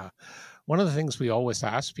that one of the things we always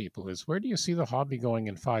ask people is, where do you see the hobby going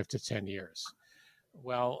in 5 to 10 years?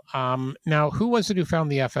 Well, now who was it who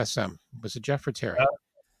found the FSM? Was it Jeff or Terry?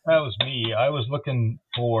 That was me. I was looking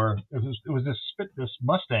for it was this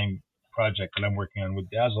Mustang project that I'm working on with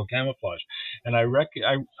Dazzle Camouflage, and I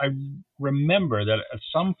remember that at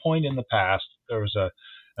some point in the past there was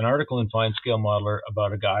an article in Fine Scale Modeler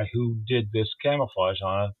about a guy who did this camouflage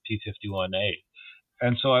on a P51A.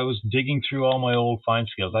 And so I was digging through all my old fine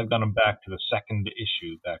scales. I've got them back to the second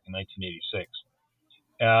issue back in 1986.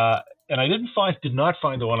 And I did not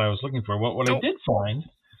find the one I was looking for. What I did find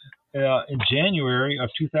in January of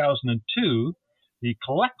 2002, the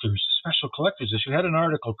special collectors issue had an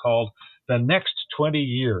article called The Next 20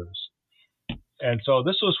 Years. And so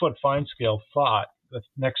this was what Fine Scale thought the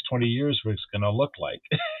next 20 years was going to look like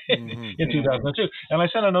in 2002. And I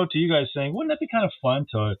sent a note to you guys saying, wouldn't that be kind of fun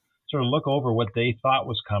to sort of look over what they thought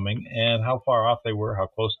was coming and how far off they were, how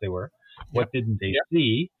close they were, what didn't they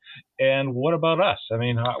see, and what about us? I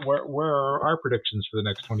mean, where are our predictions for the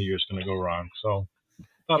next 20 years going to go wrong? So I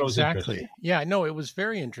thought it was interesting. Yeah, no, it was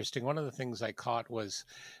very interesting. One of the things I caught was,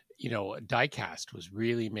 diecast was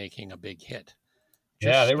really making a big hit.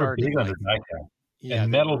 They were big on the diecast. Yeah,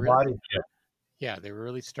 and metal body kit. Yeah, they were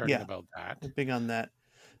really starting about that. They're big on that.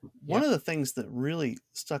 One of the things that really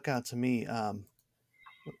stuck out to me,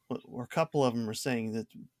 or a couple of them are saying that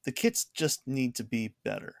the kits just need to be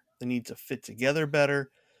better. They need to fit together better,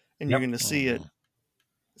 and you're going to see it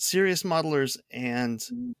serious modelers and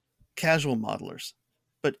casual modelers.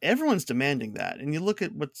 But everyone's demanding that. And you look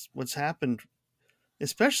at what's happened,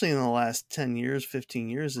 especially in the last 10 years, 15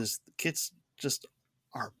 years, is the kits just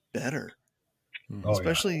are better.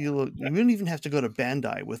 Especially you don't even have to go to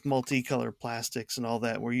Bandai with multicolor plastics and all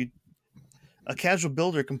that, where a casual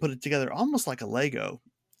builder can put it together almost like a Lego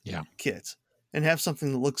kit and have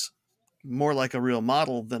something that looks more like a real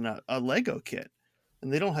model than a Lego kit.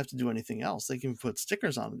 And they don't have to do anything else. They can put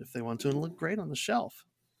stickers on it if they want to and look great on the shelf.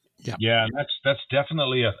 Yeah, and that's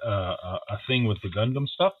definitely a thing with the Gundam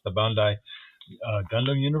stuff, the Bandai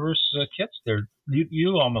Gundam Universe kits.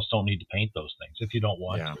 You almost don't need to paint those things if you don't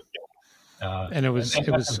want to. And it was a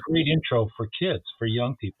great intro for kids, for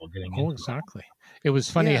young people getting into exactly. It was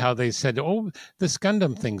funny how they said, this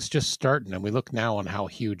Gundam thing's just starting, and we look now on how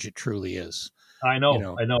huge it truly is. I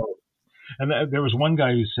know. And there was one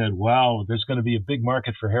guy who said, wow, there's going to be a big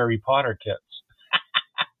market for Harry Potter kits.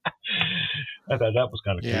 I thought that was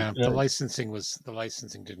kind of cool. Yeah, the licensing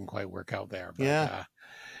didn't quite work out there. But,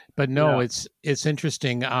 but no, it's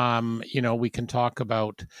interesting. We can talk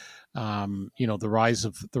about the rise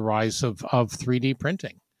of 3D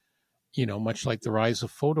printing, much like the rise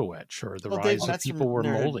of photo etch or the rise of people were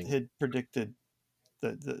molding. Had predicted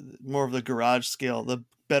the more of the garage scale, the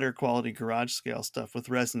better quality garage scale stuff with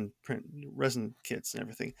resin kits and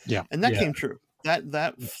everything. Yeah. And that came true.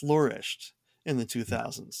 That flourished in the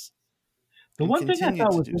 2000s. The one thing I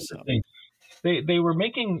thought was interesting, they were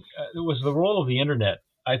making, it was the role of the internet,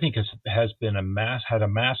 I think has been had a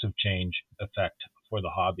massive change effect for the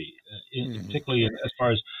hobby, particularly as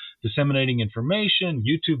far as disseminating information,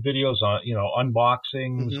 YouTube videos on,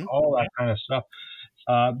 unboxings, all that kind of stuff.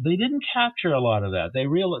 They didn't capture a lot of that. They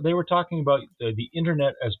were talking about the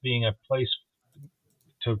internet as being a place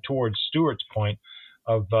towards Stuart's point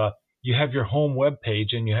of you have your home web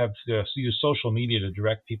page and you have to use social media to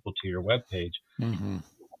direct people to your web page.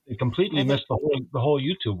 They completely missed the whole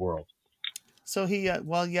YouTube world. So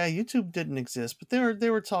YouTube didn't exist, but they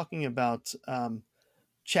were talking about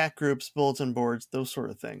chat groups, bulletin boards, those sort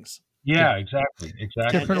of things. Yeah, exactly.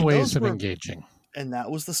 Different ways of engaging. And that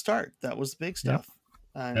was the start. That was the big stuff.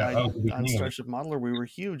 On Starship Modeler, we were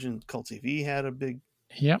huge, and Cult TV had a big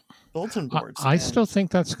bulletin boards. I still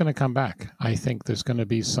think that's going to come back. I think there's going to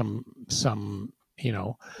be some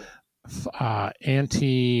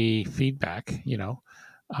anti-feedback,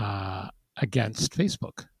 against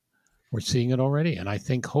Facebook. We're seeing it already. And I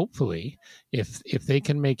think hopefully if they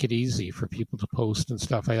can make it easy for people to post and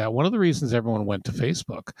stuff like that, one of the reasons everyone went to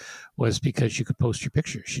Facebook was because you could post your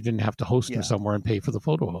pictures. You didn't have to host them somewhere and pay for the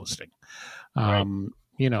photo hosting. Right.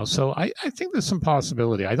 So I think there's some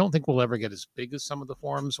possibility. I don't think we'll ever get as big as some of the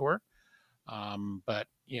forums were. But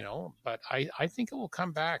I think it will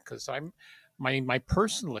come back because my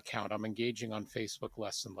personal account, I'm engaging on Facebook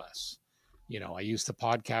less and less. I use the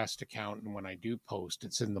podcast account, and when I do post,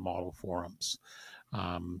 it's in the model forums.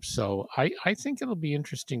 So I think it'll be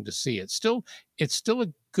interesting to see. It's still a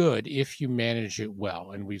good if you manage it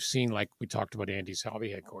well. And we've seen, like we talked about Andy's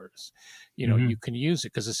Hobby Headquarters, you can use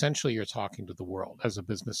it because essentially you're talking to the world as a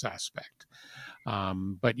business aspect.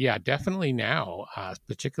 But yeah, definitely now,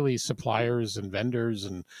 particularly suppliers and vendors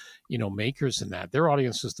and, makers and that, their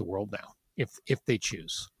audience is the world now, if they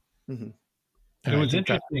choose. Mm-hmm. It was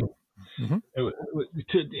interesting.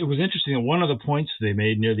 It was interesting. And one of the points they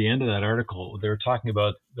made near the end of that article, they were talking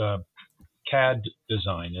about CAD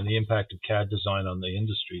design and the impact of CAD design on the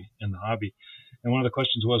industry and the hobby. And one of the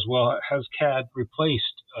questions was, well, has CAD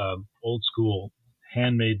replaced old school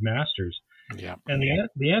handmade masters? Yeah. And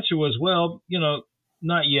the answer was, well,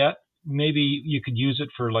 not yet. Maybe you could use it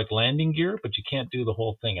for like landing gear, but you can't do the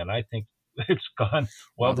whole thing. And I think it's gone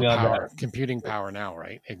well beyond that. Computing power now,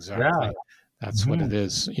 right? Exactly. Yeah. That's what it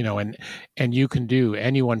is, and you can do,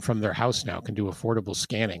 anyone from their house now can do affordable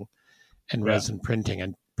scanning and resin printing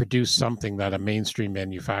and produce something that a mainstream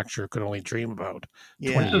manufacturer could only dream about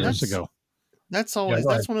 20 years ago. That's always,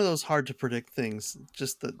 that's one of those hard to predict things.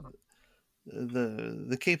 Just the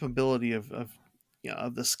capability of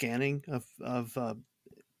the scanning of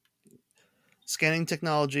scanning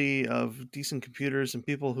technology, of decent computers and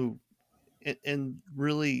people who, and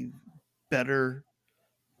really better,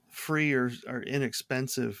 free or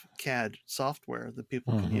inexpensive CAD software that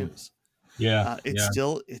people can use.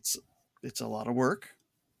 It's a lot of work,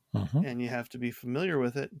 and you have to be familiar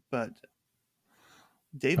with it. But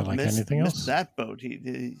Dave missed that boat.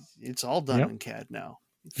 It's all done in CAD now.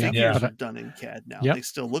 Figures are done in CAD now. They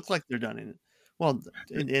still look like they're done in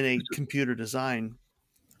a computer design.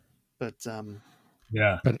 But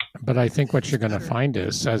but I think what you're going to find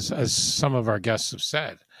is, as some of our guests have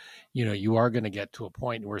said, you are going to get to a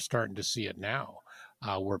point, we're starting to see it now,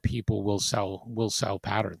 where people will sell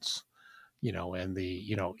patterns, and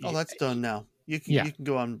that's done now. You can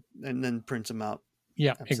go on and then print them out.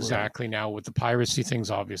 Yeah, absolutely. Exactly. Now with the piracy thing's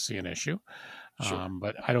obviously an issue,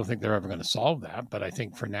 but I don't think they're ever going to solve that. But I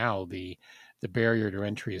think for now, the barrier to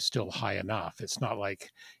entry is still high enough. It's not like,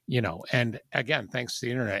 and again, thanks to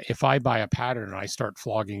the internet, if I buy a pattern and I start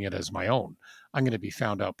flogging it as my own, I'm going to be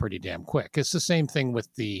found out pretty damn quick. It's the same thing with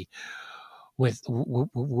in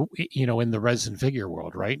the resin figure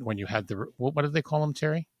world, right? When you had what did they call them,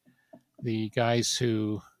 Terry? The guys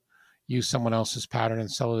who use someone else's pattern and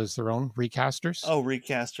sell it as their own, recasters. Oh,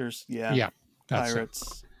 recasters. Yeah. Yeah.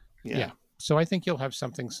 Pirates. Yeah. So I think you'll have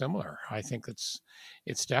something similar. I think it's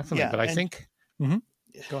definitely, but I think, go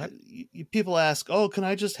ahead. People ask, oh, can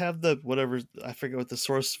I just have the, whatever, I forget what the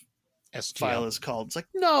source STL file is called. It's like,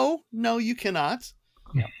 no, you cannot.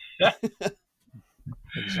 Yeah.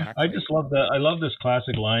 Exactly. I just love that. I love this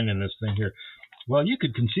classic line in this thing here. Well, you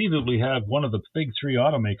could conceivably have one of the big three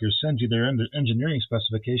automakers send you their engineering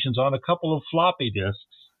specifications on a couple of floppy disks,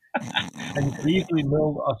 and you could easily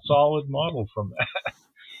build a solid model from that.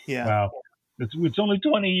 Yeah. Wow. It's only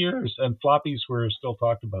 20 years, and floppies were still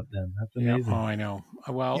talked about then. That's amazing. Yeah. Oh, I know.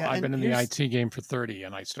 Well, I've been in the IT game for 30,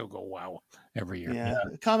 and I still go, wow, every year. Yeah.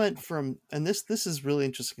 A comment from, and this is really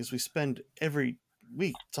interesting because we spend every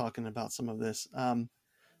week talking about some of this.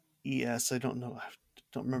 ES, I don't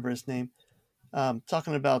remember his name.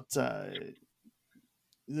 Talking about the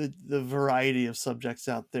variety of subjects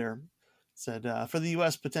out there. Said, for the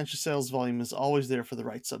U.S., potential sales volume is always there for the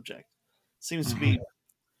right subject. Seems to be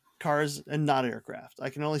cars and not aircraft.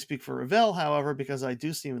 I can only speak for Revell, however, because I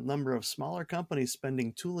do see a number of smaller companies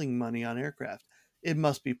spending tooling money on aircraft. It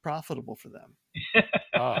must be profitable for them.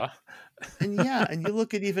 And you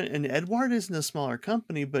look at and Edward isn't a smaller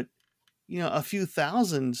company, but a few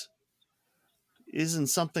thousand isn't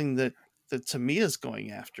something that Tamiya is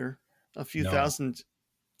going after. A few thousand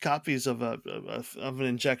copies of an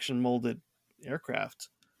injection molded aircraft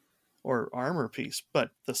or armor piece, but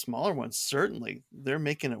the smaller ones, certainly they're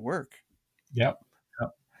making it work. Yep.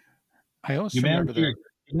 I also remember that you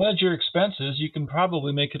manage your expenses, you can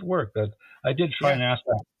probably make it work. But I did try and ask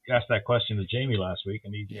that question to Jamie last week,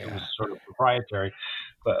 and it was sort of proprietary,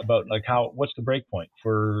 but about like what's the break point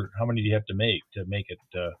for how many do you have to make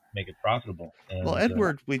it profitable? And, well,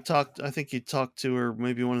 Edward, I think you talked to, or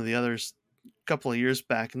maybe one of the others, a couple of years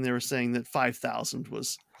back, and they were saying that 5,000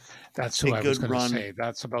 was. That's who I was going to say.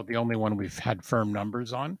 That's about the only one we've had firm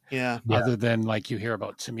numbers on. Yeah. Other than like you hear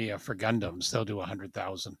about Tamiya for Gundams, they'll do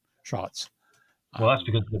 100,000 shots. Well, that's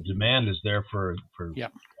because the demand is there for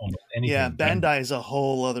Yep. almost anything. Yeah, Bandai is a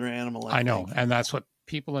whole other animal. I know, think. and that's what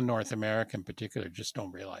people in North America in particular just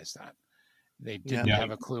don't realize that. They didn't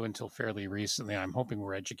have a clue until fairly recently. I'm hoping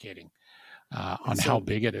we're educating on how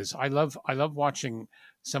big it is. I love watching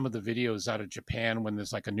some of the videos out of Japan when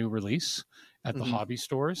there's like a new release at the hobby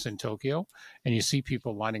stores in Tokyo, and you see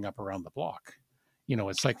people lining up around the block. You know,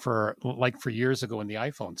 it's like for years ago when the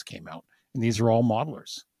iPhones came out, and these are all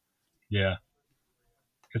modelers. Yeah,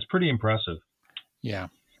 it's pretty impressive. Yeah,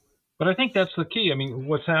 but I think that's the key. I mean,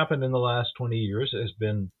 what's happened in the last 20 years has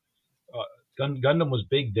been Gundam was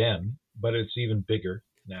big then, but it's even bigger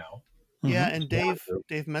now. Yeah, and Dave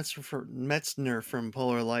Metzner from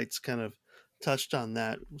Polar Lights kind of touched on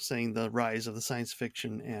that, saying the rise of the science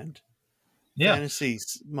fiction and fantasy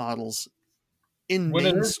models in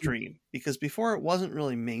mainstream, because before it wasn't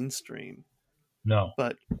really mainstream. No.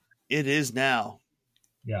 But it is now.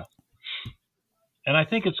 Yeah. And I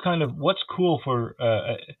think it's kind of what's cool for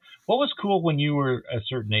what was cool when you were a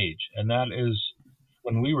certain age, and that is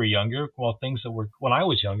when we were younger. Well, when I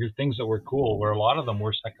was younger, things that were cool were a lot of them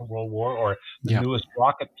were Second World War or the newest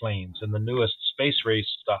rocket planes and the newest space race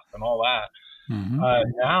stuff and all that.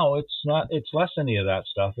 Now it's not. It's less any of that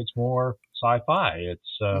stuff. It's more sci-fi.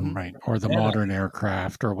 It's right, or the modern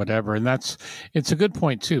aircraft or whatever. And it's a good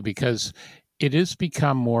point too, because it has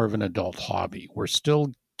become more of an adult hobby. We're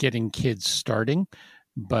still getting kids starting,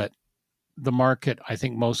 but the market, I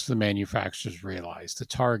think most of the manufacturers realize the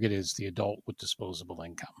target is the adult with disposable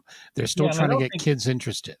income. They're still trying to get kids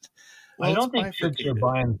interested. Well, I don't think kids are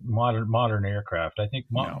buying modern aircraft. I think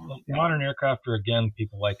modern aircraft are, again,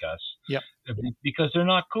 people like us. Yep. Because they're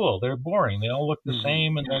not cool. They're boring. They all look the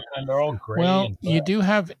same, and they're all gray. Well, you do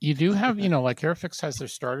have, like Airfix has their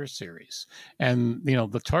starter series, and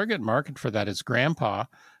the target market for that is grandpa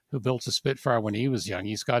who built a Spitfire when he was young.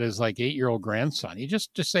 He's got his 8-year-old grandson. He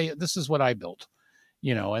just say, this is what I built,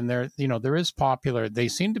 and there is popular. They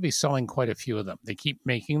seem to be selling quite a few of them. They keep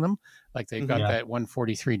making them. Like they've got that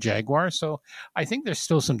 143 Jaguar. So I think there's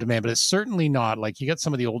still some demand, but it's certainly not like you get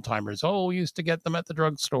some of the old timers. Oh, we used to get them at the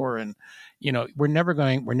drugstore, and we're never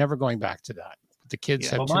going back to that. The kids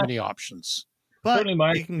have too many options. But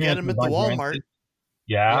you can get them at the Walmart.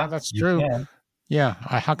 Yeah, that's true. Yeah,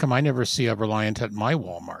 how come I never see a Reliant at my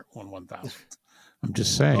Walmart 1000? I'm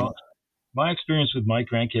just saying. Well, my experience with my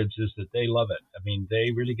grandkids is that they love it. I mean,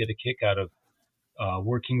 they really get a kick out of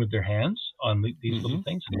working with their hands on these little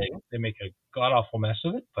things. And they make a god-awful mess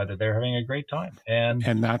of it, but they're having a great time. And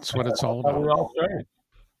that's what it's all about. We all started.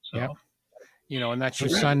 So. Yeah. And that's your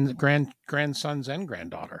grandsons and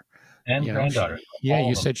granddaughter. And granddaughter.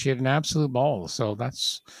 You said she had an absolute ball. So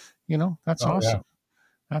that's awesome. Yeah.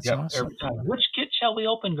 That's awesome. Every time. Which kit shall we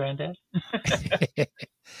open, Granddad?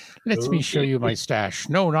 Let me show you my stash.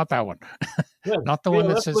 No, not that one. Not the one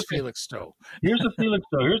that says Felix Stowe. Here's a Felix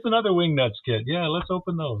Stowe. Here's another Wingnuts kit. Yeah, let's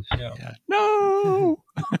open those. Yeah. No.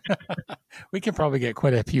 We can probably get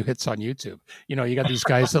quite a few hits on YouTube. You got these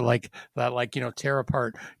guys that tear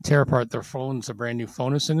apart their phones, a brand new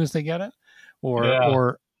phone as soon as they get it.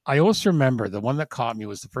 Or I also remember the one that caught me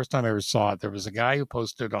was the first time I ever saw it. There was a guy who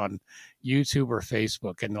posted on YouTube or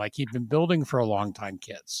Facebook, and he'd been building for a long time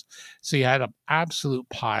kits. So he had an absolute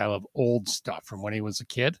pile of old stuff from when he was a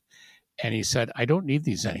kid. And he said, I don't need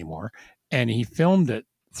these anymore. And he filmed it,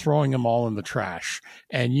 throwing them all in the trash.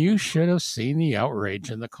 And you should have seen the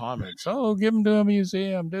outrage in the comments. Oh, give them to a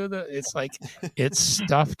museum. It's like, it's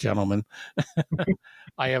stuff, gentlemen.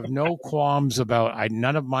 I have no qualms about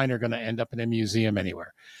none of mine are going to end up in a museum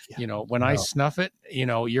anywhere. Yeah. When I snuff it,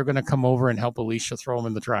 you're going to come over and help Alicia throw them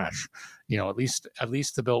in the trash. At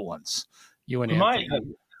least the built ones. You and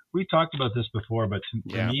Anthony. We talked about this before, but to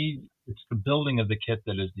me, it's the building of the kit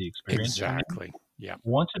that is the experience. Exactly. Yeah.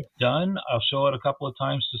 Once it's done, I'll show it a couple of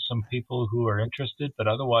times to some people who are interested, but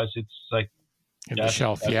otherwise it's like in the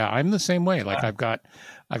shelf. Yeah, I'm the same way. Like I've got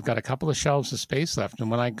a couple of shelves of space left,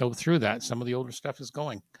 and when I go through that, some of the older stuff is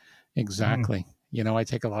going. Exactly. I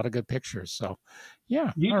take a lot of good pictures. So,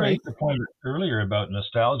 yeah. You raised the point earlier about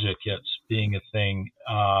nostalgia kits being a thing,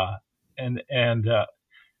 and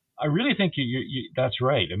I really think you that's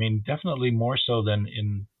right. I mean, definitely more so than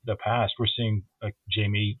in the past. We're seeing like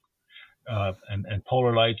Jamie and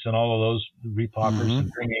Polar Lights and all of those repoppers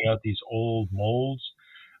and bringing out these old molds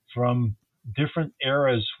from different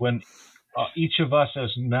eras when each of us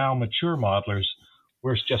as now mature modelers,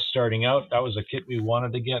 we're just starting out. That was a kit we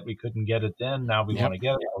wanted to get. We couldn't get it then. Now we want to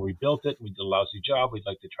get it. Or we built it. We did a lousy job. We'd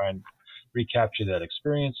like to try and recapture that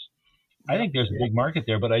experience. I think there's a big market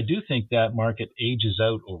there, but I do think that market ages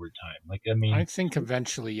out over time. I think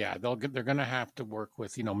eventually, they're going to have to work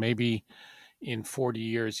with, maybe in 40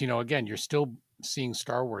 years, again, you're still seeing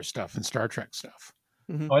Star Wars stuff and Star Trek stuff.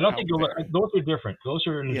 I don't think those are different. Those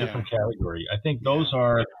are in a different category. I think those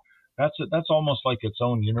are that's almost like its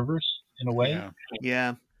own universe in a way.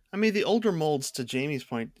 Yeah. I mean, the older molds, to Jamie's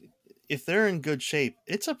point, if they're in good shape,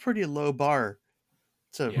 it's a pretty low bar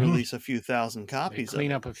to release a few thousand copies. They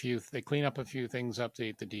clean up a few things,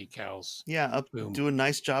 update the decals. Yeah, do a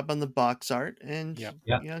nice job on the box art, and get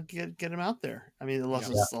them out there. I mean, a lot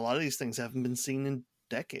of these things haven't been seen in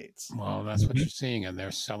decades. Well, that's what you're seeing, and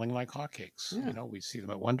they're selling like hotcakes. Yeah. We see them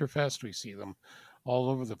at Wonderfest. We see them all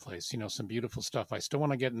over the place. Some beautiful stuff. I still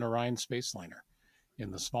want to get an Orion Spaceliner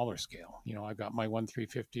in the smaller scale. I've got my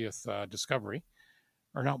 1/350th Discovery.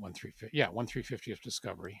 Or not 1/350. Yeah, 1/350th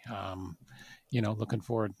Discovery. Looking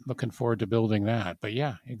forward to building that. But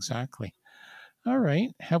yeah, exactly. All right.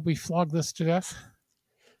 Have we flogged this to death?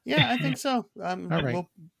 Yeah, I think so. All right.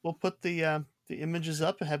 We'll put the images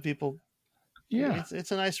up and have people. Yeah,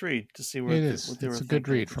 it's a nice read to see where it is. It's a good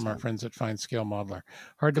read from our friends at Fine Scale Modeler.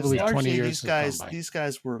 Hard to believe 20 years. These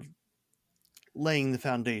guys were laying the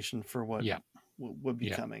foundation for what would be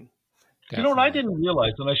coming. Definitely. You know what I didn't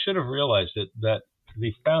realize, and I should have realized it, that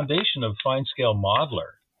the foundation of Fine Scale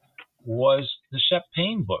Modeler was the Shep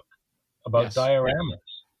Payne book about dioramas.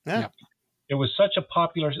 Yeah. It was such a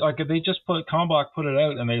popular, they just Combach put it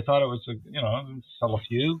out, and they thought it was, sell a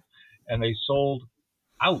few, and they sold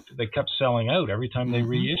out. They kept selling out every time they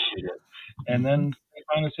reissued it. And then they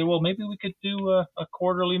finally said, well, maybe we could do a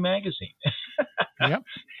quarterly magazine. Yep.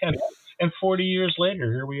 And 40 years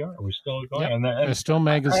later, here we are. We're still going. Yep. And there's still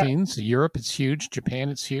magazines. Europe, it's huge. Japan,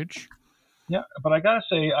 it's huge. Yeah, but I gotta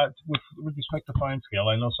say, with respect to Fine Scale,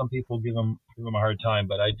 I know some people give them a hard time,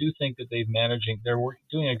 but I do think that they're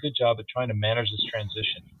doing a good job at trying to manage this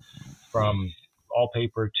transition from all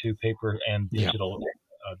paper to paper and digital.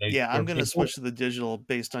 I'm going to switch to the digital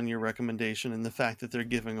based on your recommendation and the fact that they're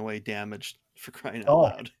giving away Damaged, for crying out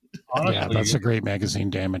loud. Honestly, that's a great magazine,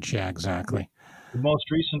 Damaged. Yeah, exactly. The most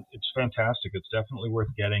recent, it's fantastic. It's definitely worth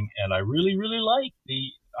getting, and I really, really like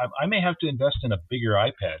I may have to invest in a bigger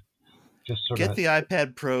iPad. Get the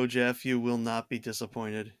iPad Pro, Jeff. You will not be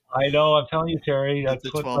disappointed. I know. I'm telling you, Terry. That's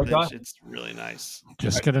the what 12-inch. It's really nice.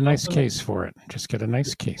 Just get a nice case for it. It's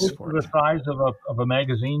the size of a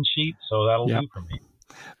magazine sheet, so that'll do for me.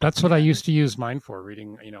 That's what I used to use mine for,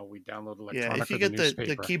 reading. We download Electronica. Yeah, if you get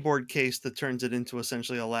the keyboard case that turns it into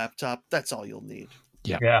essentially a laptop, that's all you'll need.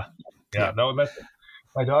 Yeah. No, that's it.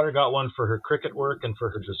 My daughter got one for her Cricut work and for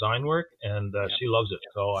her design work, and she loves it.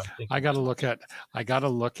 So I think I got to look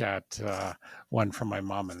at one from my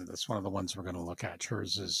mom, and that's one of the ones we're going to look at.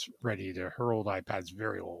 Hers is ready to. Her old iPad's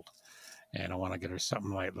very old, and I want to get her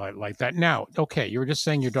something like that. Now, okay, you were just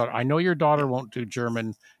saying your daughter. I know your daughter won't do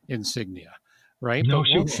German insignia, right? No, but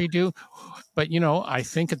won't she do? But I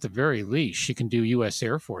think at the very least she can do U.S.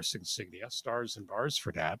 Air Force insignia, stars and bars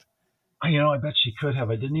for Dad. I bet she could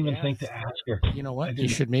have. I didn't even think to ask her. You know what? You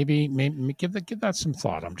should maybe give that some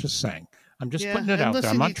thought. I'm just saying. I'm just putting it out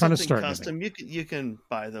there. I'm not trying to start custom. You can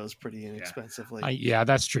buy those pretty inexpensively.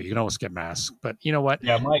 That's true. You can always get masks, but you know what?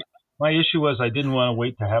 Yeah, my issue was I didn't want to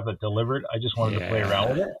wait to have it delivered. I just wanted to play around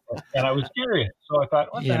with it, and I was curious. So I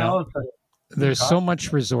thought, what the hell? There's so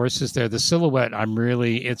much resources there. The Silhouette,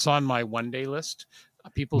 it's on my one-day list.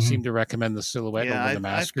 People seem to recommend the Silhouette over the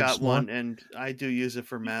mask. I've got one, and I do use it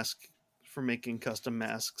for making custom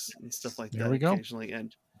masks and stuff like that occasionally,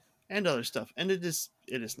 and other stuff. And it is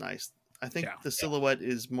nice. I think the Silhouette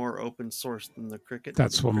is more open source than the Cricut.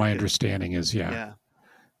 That's what my understanding is. Yeah.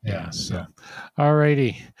 So, all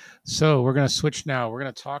righty. So we're going to switch now. We're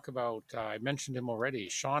going to talk about, I mentioned him already,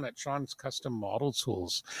 Sean at Sean's Custom Model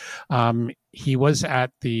Tools. He was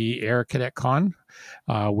at the Air Cadet Con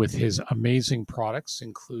with his amazing products,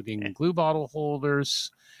 including glue bottle holders,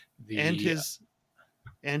 and his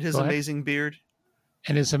amazing beard.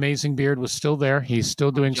 And his amazing beard was still there. He's still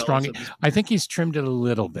doing strong. I think he's trimmed it a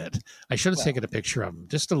little bit. I should have taken a picture of him,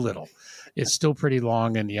 just a little. It's still pretty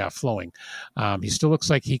long and flowing. He still looks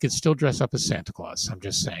like he could still dress up as Santa Claus. I'm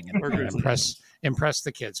just saying, and impress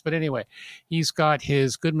the kids. But anyway, he's got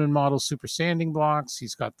his Goodman Model Super Sanding Blocks.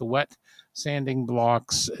 He's got the wet sanding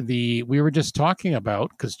blocks. We were just talking about,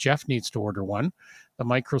 because Jeff needs to order one, the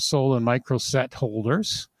Microsol and Microset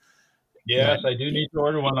holders. Yes, I do need to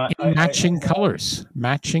order one. Matching colors.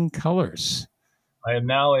 I am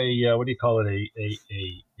now a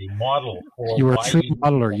model for. You were a true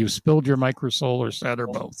modeler. You spilled your Microsol or set or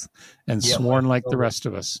both, and sworn like the rest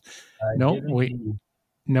of us.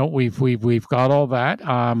 No, we've got all that.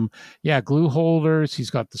 Yeah, glue holders.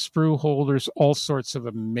 He's got the sprue holders, all sorts of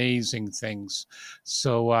amazing things.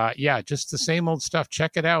 So yeah, just the same old stuff.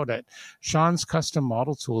 Check it out at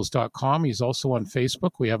Sean'sCustomModelTools.com. He's also on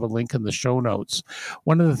Facebook. We have a link in the show notes.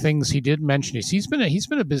 One of the things he did mention is he's been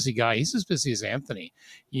a busy guy. He's as busy as Anthony.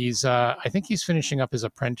 He's I think he's finishing up his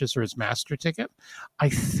apprentice or his master ticket. I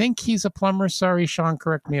think he's a plumber. Sorry, Sean,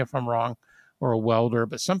 correct me if I'm wrong, or a welder,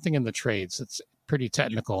 but something in the trades. It's pretty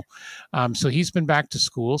technical. So he's been back to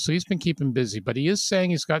school, so he's been keeping busy, but he is saying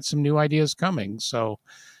he's got some new ideas coming. So,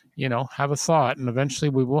 have a thought, and eventually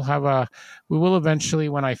we will eventually,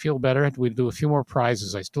 when I feel better, we'll do a few more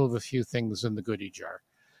prizes. I still have a few things in the goodie jar.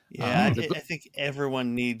 Yeah, I think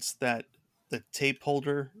everyone needs the tape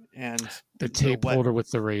holder and the tape holder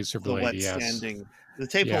with the razor blade. Wet standing. The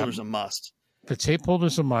tape holder's a must. The tape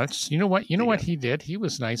holders are much. You know what? What he did? He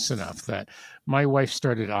was nice enough that my wife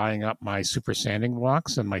started eyeing up my super sanding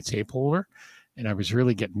blocks and my tape holder, and I was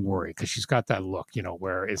really getting worried because she's got that look,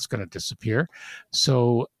 where it's going to disappear.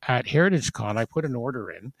 So at Heritage Con, I put an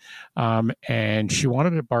order in, and she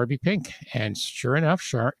wanted a Barbie pink, and sure enough,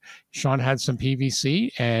 Sean had some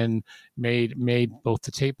PVC and made both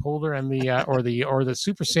the tape holder and the or the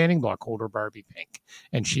super sanding block holder Barbie pink,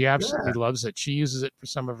 and she absolutely loves it. She uses it for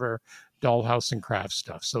some of her dollhouse and craft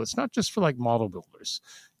stuff. So it's not just for like model builders.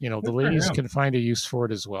 The ladies can find a use for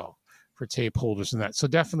it as well, for tape holders and that. So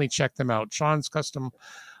definitely check them out.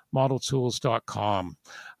 Sean'sCustomModelTools.com.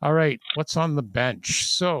 All right, what's on the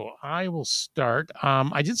bench? So I will start.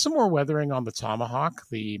 I did some more weathering on the Tomahawk,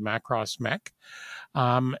 the Macross mech.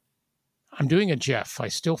 I'm doing a Jeff. I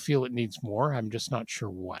still feel it needs more. I'm just not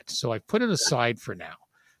sure what. So I put it aside for now.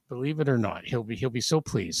 Believe it or not, he'll be so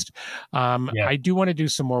pleased. I do want to do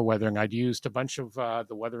some more weathering. I'd used a bunch of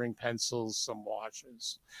the weathering pencils, some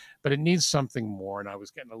washes, but it needs something more, and I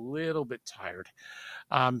was getting a little bit tired.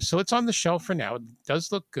 So it's on the shelf for now. It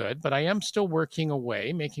does look good, but I am still working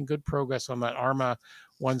away, making good progress on that Arma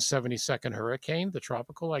 172nd Hurricane, the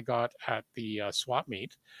tropical I got at the swap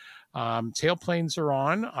meet. Tailplanes are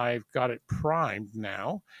on. I've got it primed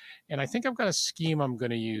now, and I think I've got a scheme I'm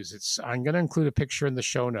going to use. I'm going to include a picture in the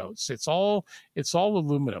show notes. It's all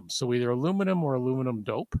aluminum, so either aluminum or aluminum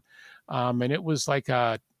dope. And it was like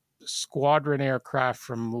a squadron aircraft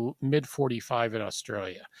from mid 45 in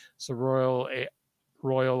Australia, so Royal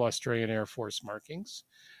Australian Air Force markings.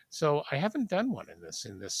 So I haven't done one in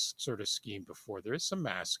this sort of scheme before. There is some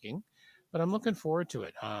masking, but I'm looking forward to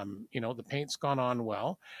it. The paint's gone on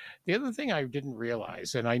well. The other thing I didn't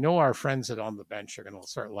realize, and I know our friends at On the Bench are going to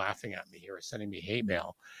start laughing at me here, sending me hate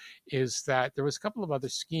mail, is that there was a couple of other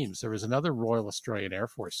schemes. There was another Royal Australian Air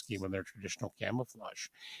Force scheme on their traditional camouflage.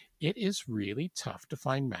 It is really tough to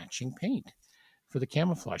find matching paint for the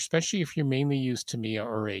camouflage, especially if you're mainly used Tamiya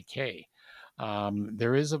or AK.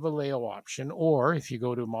 There is a Vallejo option, or if you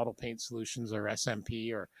go to Model Paint Solutions or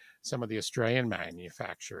SMP or some of the Australian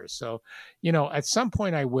manufacturers. So, at some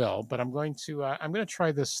point I will, but I'm going to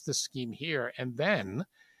try this scheme here, and then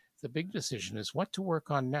the big decision is what to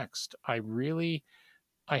work on next. I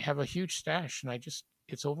have a huge stash, and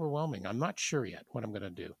it's overwhelming. I'm not sure yet what I'm going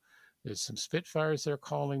to do. There's some Spitfires that are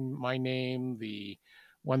calling my name. The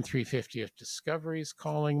 1350th Discovery is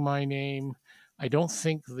calling my name. I don't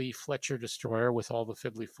think the Fletcher Destroyer with all the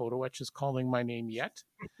fiddly photo etch is calling my name yet.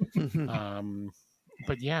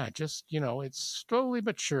 But yeah, just, it's slowly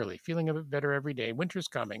but surely feeling a bit better every day. Winter's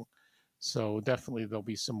coming, so definitely there'll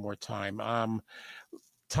be some more time.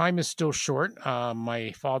 Time is still short.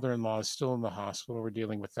 My father-in-law is still in the hospital. We're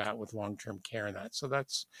dealing with that, with long-term care and that. So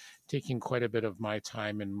that's taking quite a bit of my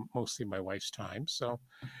time and mostly my wife's time. So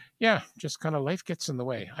yeah, just kind of life gets in the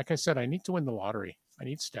way. Like I said, I need to win the lottery. I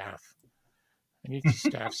need staff. I need to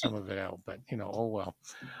staff some of it out, but oh well.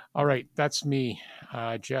 All right, that's me.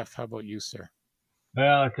 Jeff, how about you, sir?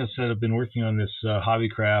 Well, like I said, I've been working on this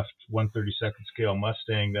Hobbycraft 132nd scale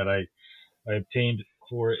Mustang that I obtained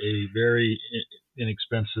for a very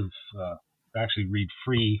inexpensive, actually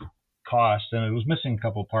read-free cost, and it was missing a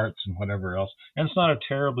couple parts and whatever else. And it's not a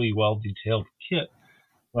terribly well-detailed kit,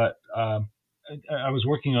 but I was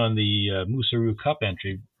working on the Musaru Cup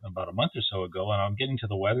entry about a month or so ago, and I'm getting to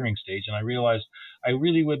the weathering stage, and I realized I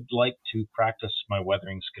really would like to practice my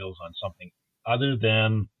weathering skills on something other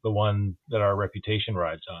than the one that our Reputation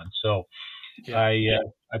rides on. So I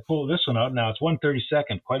pulled this one out. Now it's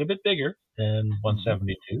 132nd, quite a bit bigger than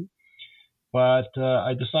 172, but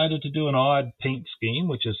I decided to do an odd paint scheme,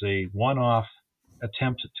 which is a one-off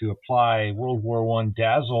attempt to apply World War I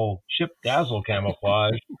ship dazzle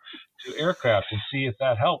camouflage to aircraft and see if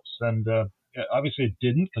that helps. And obviously it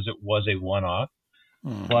didn't, because it was a one-off,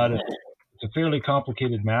 but it's a fairly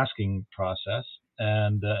complicated masking process.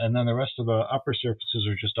 and then the rest of the upper surfaces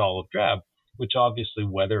are just olive drab, which obviously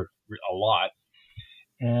weather a lot.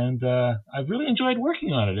 And I've really enjoyed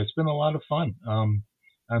working on it. It's been a lot of fun. I'm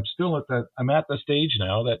at the stage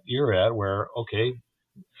now that you're at where, okay,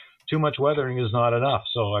 too much weathering is not enough,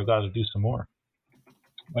 so I've got to do some more.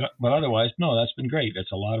 But otherwise, no, that's been great.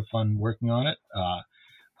 It's a lot of fun working on it.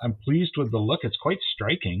 I'm pleased with the look. It's quite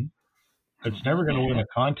striking. It's never going to win a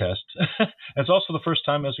contest. It's also the first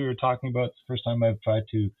time, as we were talking about, the first time I've tried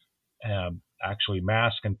to actually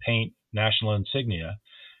mask and paint national insignia.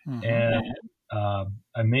 And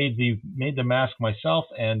I made the mask myself,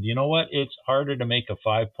 and you know what? It's harder to make a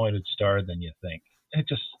 5-pointed star than you think.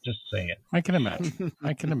 Just saying it. I can imagine.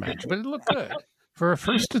 But it looked good. For a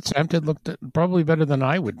first attempt, it looked probably better than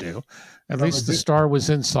I would do. At least the star was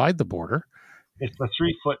inside the border. It's the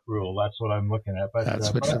 3-foot rule. That's what I'm looking at. But,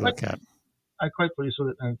 that's what you look at. I'm quite pleased with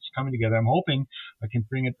it, and it's coming together. I'm hoping I can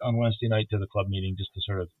bring it on Wednesday night to the club meeting just to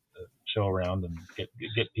sort of show around and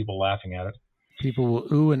get people laughing at it. People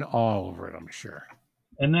will ooh and awe over it, I'm sure.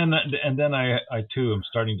 And then I too am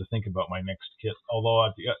starting to think about my next kit.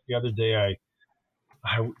 Although the other day I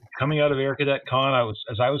coming out of Air Cadet Con,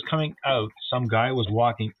 as I was coming out, some guy was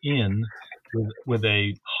walking in with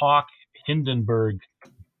a Hawk Hindenburg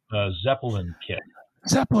Zeppelin kit.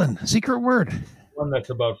 Zeppelin, secret word. One that's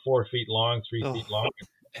about 4 feet long, 3 feet long.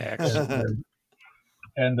 Excellent.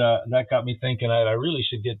 And that got me thinking I really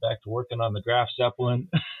should get back to working on the Graf Zeppelin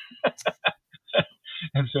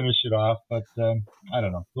and finish it off. But I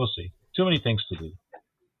don't know. We'll see. Too many things to do.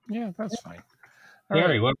 Yeah, that's fine.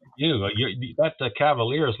 Gary, what about you? That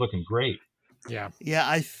Cavalier is looking great. Yeah. Yeah,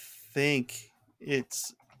 I think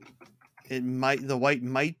the white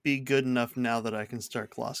might be good enough now that I can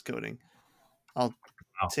start gloss coating. I'll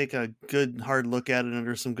take a good hard look at it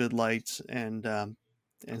under some good lights and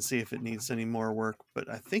see if it needs any more work. But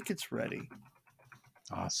I think it's ready.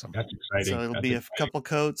 Awesome. That's exciting. So it'll be a couple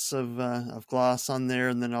coats of gloss on there,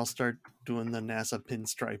 and then I'll start doing the NASA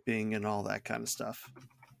pinstriping and all that kind of stuff.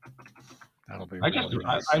 That'll be really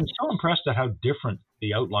nice. I'm so impressed at how different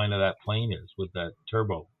the outline of that plane is with that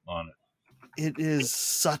turbo on it. It is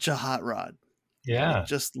such a hot rod. Yeah. It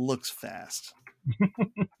just looks fast.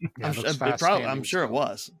 Yeah, I'm sure it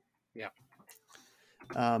was. Yeah.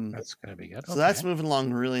 That's going to be good. So that's moving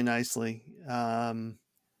along really nicely. The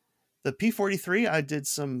P43, I did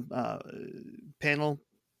some panel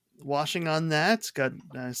washing on that.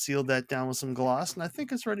 Sealed that down with some gloss, and I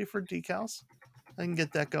think it's ready for decals. I can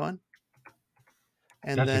get that going.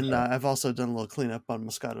 And then I've also done a little cleanup on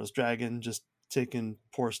Moscato's Dragon, just taking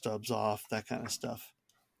pore stubs off, that kind of stuff.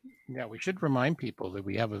 Yeah, we should remind people that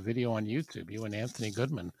we have a video on YouTube. You and Anthony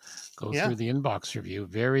Goodman go through the inbox review,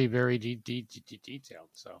 very, very detailed.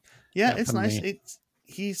 So yeah, it's nice.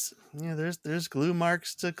 He's there's glue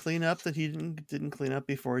marks to clean up that he didn't clean up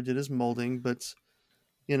before he did his molding, but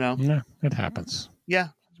yeah, it happens. Yeah,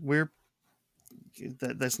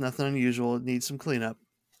 that's nothing unusual. It needs some cleanup.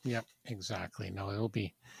 Yep, exactly. No, it'll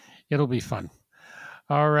be fun.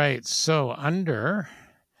 All right, so under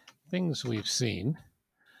things we've seen.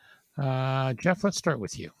 Jeff, let's start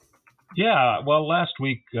with you. Yeah, well, last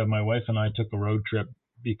week my wife and I took a road trip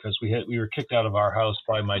because we were kicked out of our house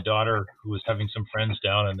by my daughter, who was having some friends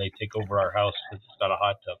down, and they take over our house because it's got a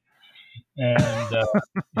hot tub.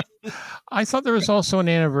 And I thought there was also an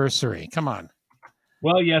anniversary. Come on.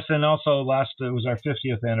 Well, yes, and also it was our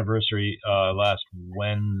 50th anniversary last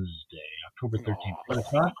Wednesday, October 13th. But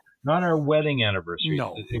it's not our wedding anniversary.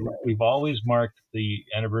 No. We've always marked the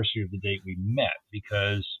anniversary of the date we met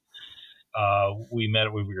because we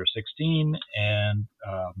met when we were 16, and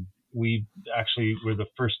we actually were the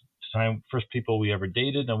first people we ever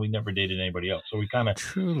dated, and we never dated anybody else. So we kind of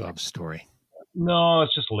true love story. No,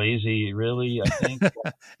 it's just lazy, really, I think.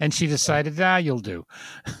 And she decided, you'll do.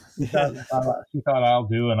 She thought I'll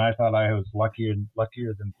do, and I thought I was luckier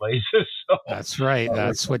than blazes. So, that's right.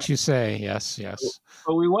 That's what you say. Yes.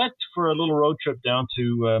 So we went for a little road trip down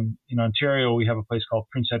to in Ontario. We have a place called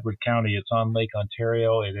Prince Edward County. It's on Lake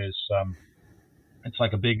Ontario. It is it's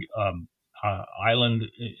like a big island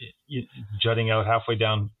jutting out halfway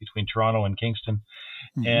down between Toronto and Kingston.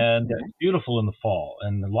 Mm-hmm. And it's beautiful in the fall,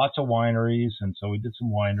 and lots of wineries, and so we did some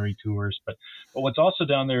winery tours. But what's also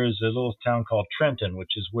down there is a little town called Trenton,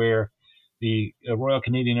 which is where the Royal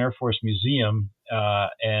Canadian Air Force Museum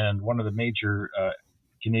and one of the major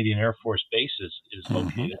Canadian Air Force bases is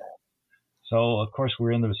located. Mm-hmm. So, of course,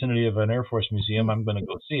 we're in the vicinity of an Air Force museum. I'm going to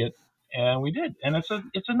go see it, and we did. And it's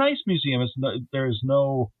a nice museum. There's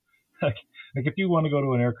no like if you want to go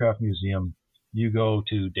to an aircraft museum, you go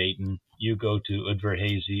to Dayton. You go to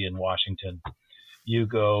Udvar-Hazy in Washington. You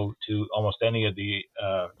go to almost any of the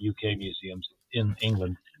UK museums. in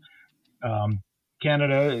England.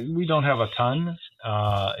 Canada, we don't have a ton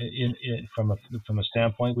from a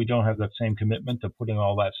standpoint. We don't have that same commitment to putting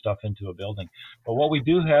all that stuff into a building. But what we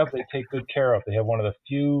do have, they take good care of. They have one of the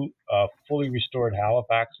few fully restored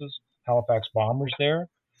Halifax bombers there.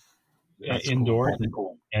 That's indoors,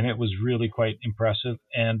 cool. And it was really quite impressive.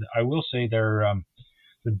 And I will say they're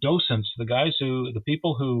the docents, the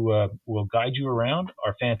people who will guide you around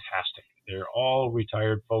are fantastic. They're all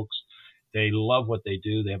retired folks. They love what they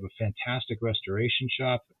do. They have a fantastic restoration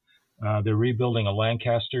shop. They're rebuilding a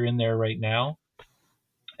Lancaster in there right now,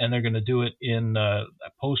 and they're going to do it in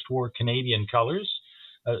post-war Canadian colors.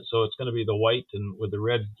 So it's going to be the white and with the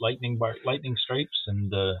red lightning stripes,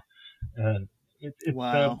 and it's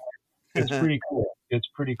wow. It's pretty cool. It's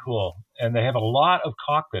pretty cool, and they have a lot of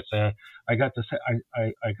cockpits. I got to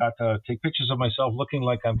take pictures of myself looking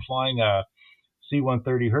like I'm flying a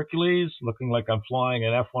C-130 Hercules, looking like I'm flying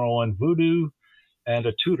an F-101 Voodoo, and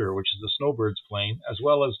a Tudor, which is the Snowbirds plane, as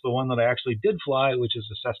well as the one that I actually did fly, which is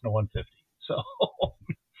the Cessna 150. So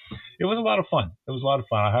it was a lot of fun.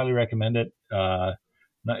 I highly recommend it.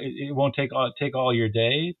 It won't take all your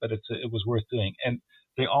day, but it was worth doing. And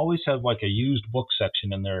they always have like a used book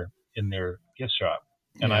section in their gift shop.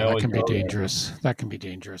 And that can be dangerous. That can be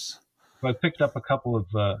dangerous. So I picked up a couple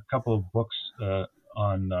of books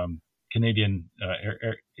on Canadian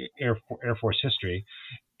Air Force history,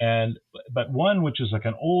 but one which was like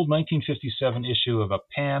an old 1957 issue of a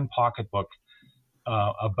Pan pocketbook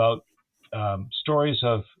about stories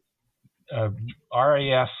of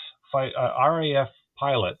RAF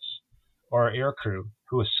pilots or aircrew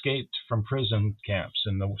who escaped from prison camps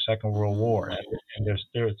in the Second World War, and there's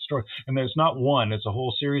story, and there's not one; it's a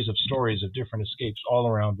whole series of stories of different escapes all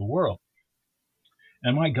around the world.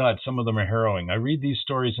 And my God, some of them are harrowing. I read these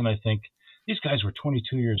stories and I think, these guys were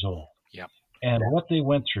 22 years old. Yep. And what they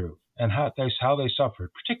went through and how they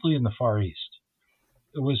suffered, particularly in the Far East,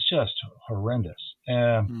 it was just horrendous.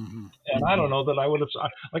 And I don't know that I would have,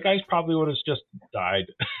 I probably would have just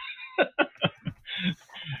died.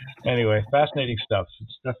 Anyway, fascinating stuff.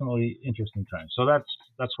 It's definitely interesting times. So that's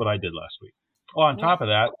what I did last week. Oh, on top of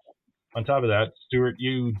that, Stuart,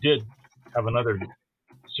 you did have another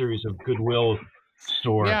series of Goodwill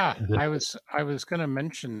store. Yeah, I was going to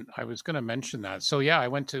mention that. So yeah, I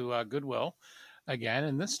went to Goodwill again,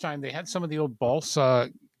 and this time they had some of the old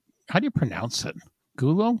balsa. How do you pronounce it?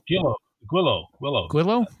 Guillo.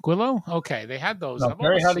 Okay, they had those. No,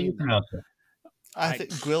 Barry, how do you pronounce it? I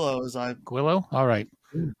think Guillo is Guillo. All right,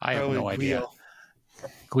 I have no idea.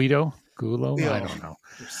 Guido. I don't know.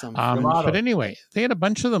 But anyway, they had a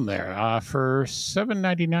bunch of them there for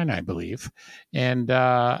 $7.99, I believe, and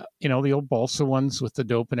the old balsa ones with the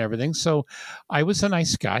dope and everything. So I was a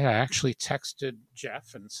nice guy. I actually texted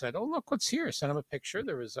Jeff and said, "Oh, look what's here." Sent him a picture.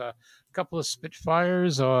 There was a couple of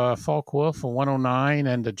Spitfires, a Focke-Wulf, a 109,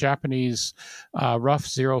 and a Japanese Rough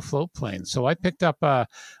Zero float plane. So I picked up a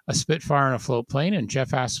Spitfire and a float plane, and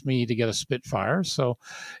Jeff asked me to get a Spitfire. So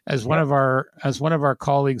as one of our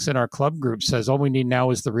colleagues in our club group says, all we need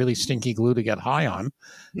now is the really stinky glue to get high on,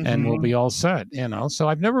 and we'll be all set. So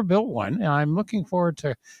I've never built one, and I'm looking forward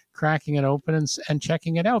to cracking it open and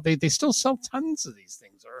checking it out. They still sell tons of these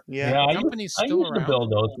things. I used to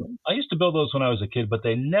build those. I used to build those when I was a kid, but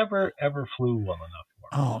they never ever flew well enough for me.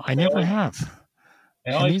 Oh, I never have.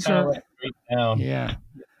 And these are straight down. Yeah.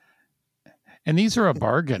 And these are a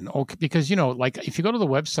bargain. Okay, because like if you go to the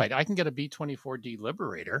website, I can get a B-24D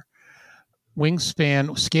Liberator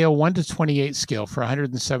wingspan scale 1 to 28 scale for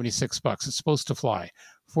 $176. It's supposed to fly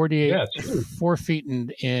 4 feet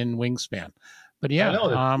in wingspan. But yeah,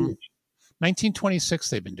 1926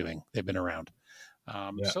 they've been around.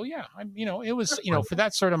 So yeah, it was, for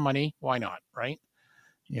that sort of money, why not? Right.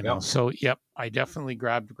 So, yep, I definitely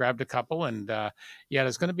grabbed a couple, and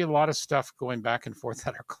there's going to be a lot of stuff going back and forth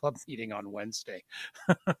at our club meeting on Wednesday.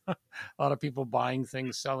 A lot of people buying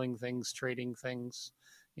things, selling things, trading things,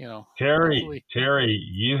 Terry,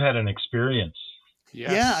 you had an experience.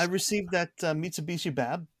 Yes. Yeah, I received that Mitsubishi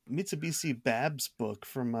Babs book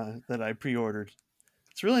from that I pre-ordered.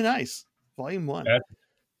 It's really nice. Volume 1.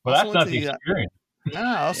 That's not the experience.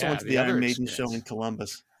 I also went to the Iron Maiden show in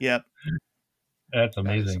Columbus. Yep. That's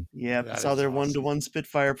amazing. I saw their 1-to-1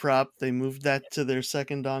 Spitfire prop. They moved that to their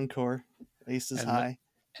second encore. Aces High.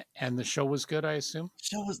 And the show was good, I assume?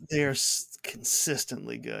 They are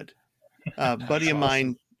consistently good. A buddy of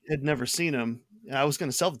mine had never seen them. I was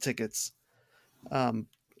going to sell the tickets. But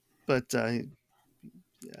when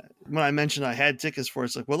I mentioned I had tickets for it,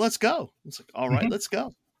 it's like, well, let's go. It's like, all right, let's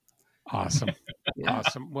go. Awesome.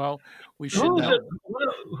 Awesome. Well, we should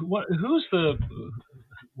who's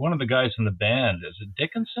one of the guys in the band. Is it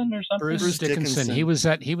Dickinson or something? Bruce Dickinson. He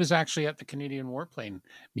was actually at the Canadian Warplane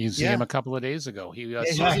Museum a couple of days ago. He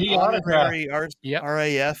he's an honorary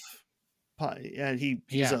RAF. And he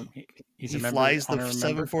flies the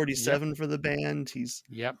 747 for the band. He's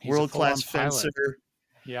world-class fencer.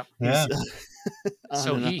 Yep.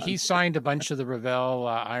 So he signed a bunch of the Revell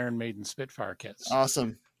Iron Maiden Spitfire kits.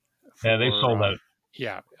 Awesome. They sold out.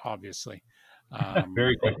 Yeah, obviously.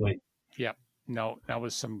 Very quickly. Yep. No, that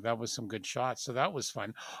was some good shots. So that was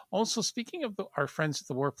fun. Also, speaking of our friends at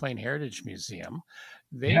the Warplane Heritage Museum,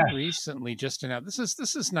 they recently just announced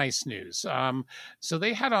this is nice news. So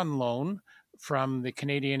they had on loan from the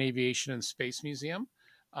Canadian Aviation and Space Museum.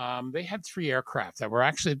 They had 3 aircraft that were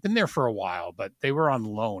actually been there for a while, but they were on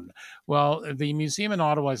loan. Well, the museum in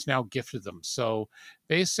Ottawa has now gifted them. So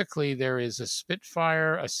basically, there is a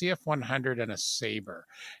Spitfire, a CF-100, and a Sabre.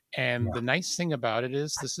 And the nice thing about it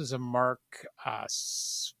is this is a Mark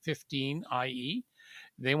 15 IE.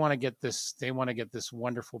 They want to get this. They want to get this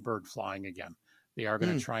wonderful bird flying again. They are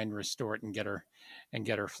going to try and restore it and get her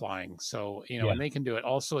flying. So and they can do it.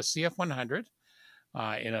 Also, a CF-100.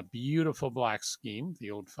 In a beautiful black scheme,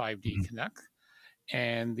 the old 5D Canuck,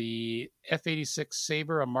 and the F-86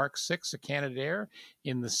 Sabre, a Mark 6, a Canadair,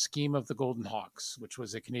 in the scheme of the Golden Hawks, which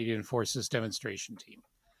was a Canadian Forces demonstration team.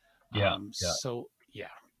 So,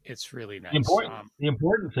 it's really nice. The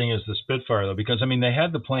important thing is the Spitfire, though, because, they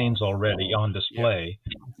had the planes already on display,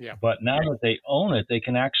 but now that they own it, they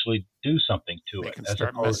can actually do something to it. They can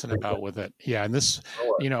start messing about with it. Yeah, and this,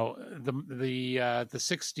 the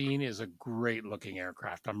 16 is a great-looking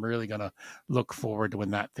aircraft. I'm really going to look forward to when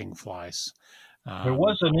that thing flies. There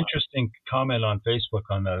was an interesting comment on Facebook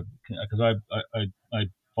on that, because I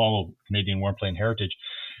follow Canadian Warplane Heritage.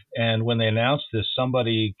 And when they announced this,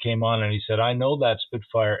 somebody came on and he said, I know that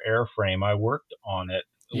Spitfire airframe. I worked on it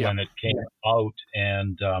when it came out.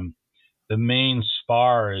 And the main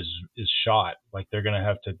spar is shot. Like they're going to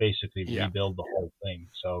have to basically rebuild the whole thing.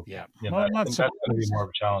 So that's going to be more of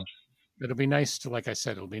a challenge. It'll be nice to, like I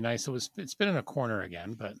said, it'll be nice. It's been in a corner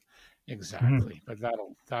again, but exactly. But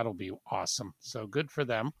that'll be awesome. So good for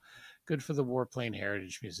them. Good for the Warplane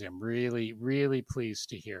Heritage Museum. Really, really pleased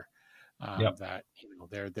to hear. That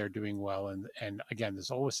they're doing well, and again,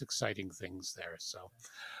 there's always exciting things there. So,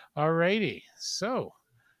 alrighty, so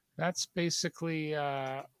that's basically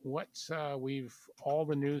what we've all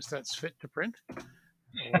the news that's fit to print,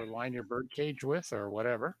 or line your birdcage with, or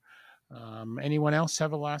whatever. Anyone else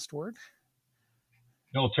have a last word?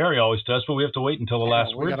 No, Terry always does, but we have to wait until the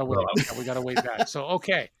last word. We gotta wait back. So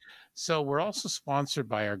okay. So we're also sponsored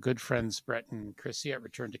by our good friends Brett and Chrissy at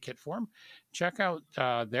Return to Kit Form. Check out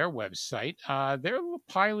their website. They're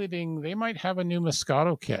piloting. They might have a new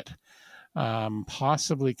Moscato kit,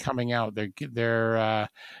 possibly coming out. They're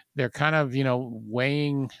kind of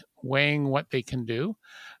weighing what they can do.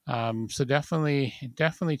 So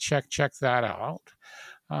definitely check that out.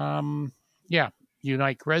 You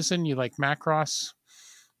like resin? You like Macross?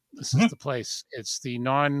 This is the place. It's the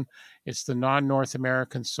non-North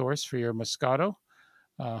American source for your Moscato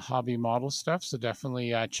hobby model stuff. So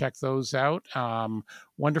definitely check those out.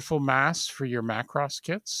 Wonderful masks for your Macross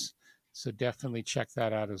kits. So definitely check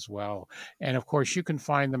that out as well. And of course, you can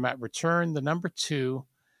find them at Return, the number 2,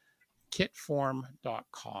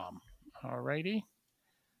 kitform.com. All righty.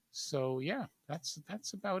 So yeah, that's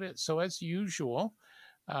about it. So as usual,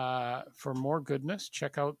 for more goodness,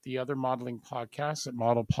 check out the other modeling podcasts at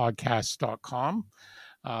modelpodcast.com.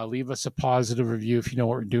 Leave us a positive review if you know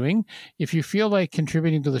what we're doing. If you feel like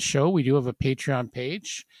contributing to the show, we do have a Patreon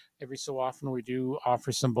page. Every so often, we do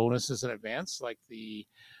offer some bonuses in advance, like the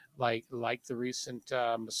recent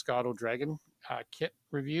Moscato Dragon kit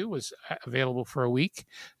review was available for a week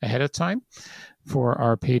ahead of time for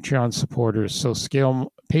our Patreon supporters. So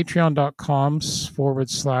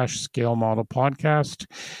patreon.com/Scale Model Podcast.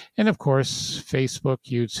 And of course, Facebook,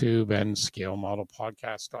 YouTube, and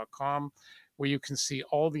ScaleModelPodcast.com, where you can see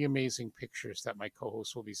all the amazing pictures that my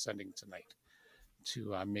co-host will be sending tonight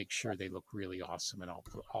to make sure they look really awesome. And I'll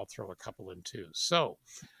throw a couple in too. So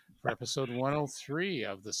for episode 103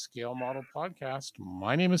 of the Scale Model Podcast,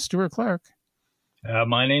 my name is Stuart Clark.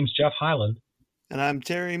 My name's Jeff Highland. And I'm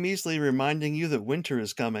Terry Measley, reminding you that winter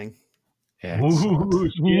is coming.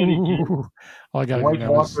 Ooh, All I got to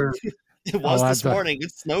do is... It was this morning.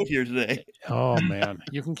 It snowed here today. Oh, man.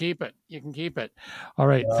 You can keep it. All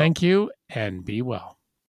right. Thank you, and be well.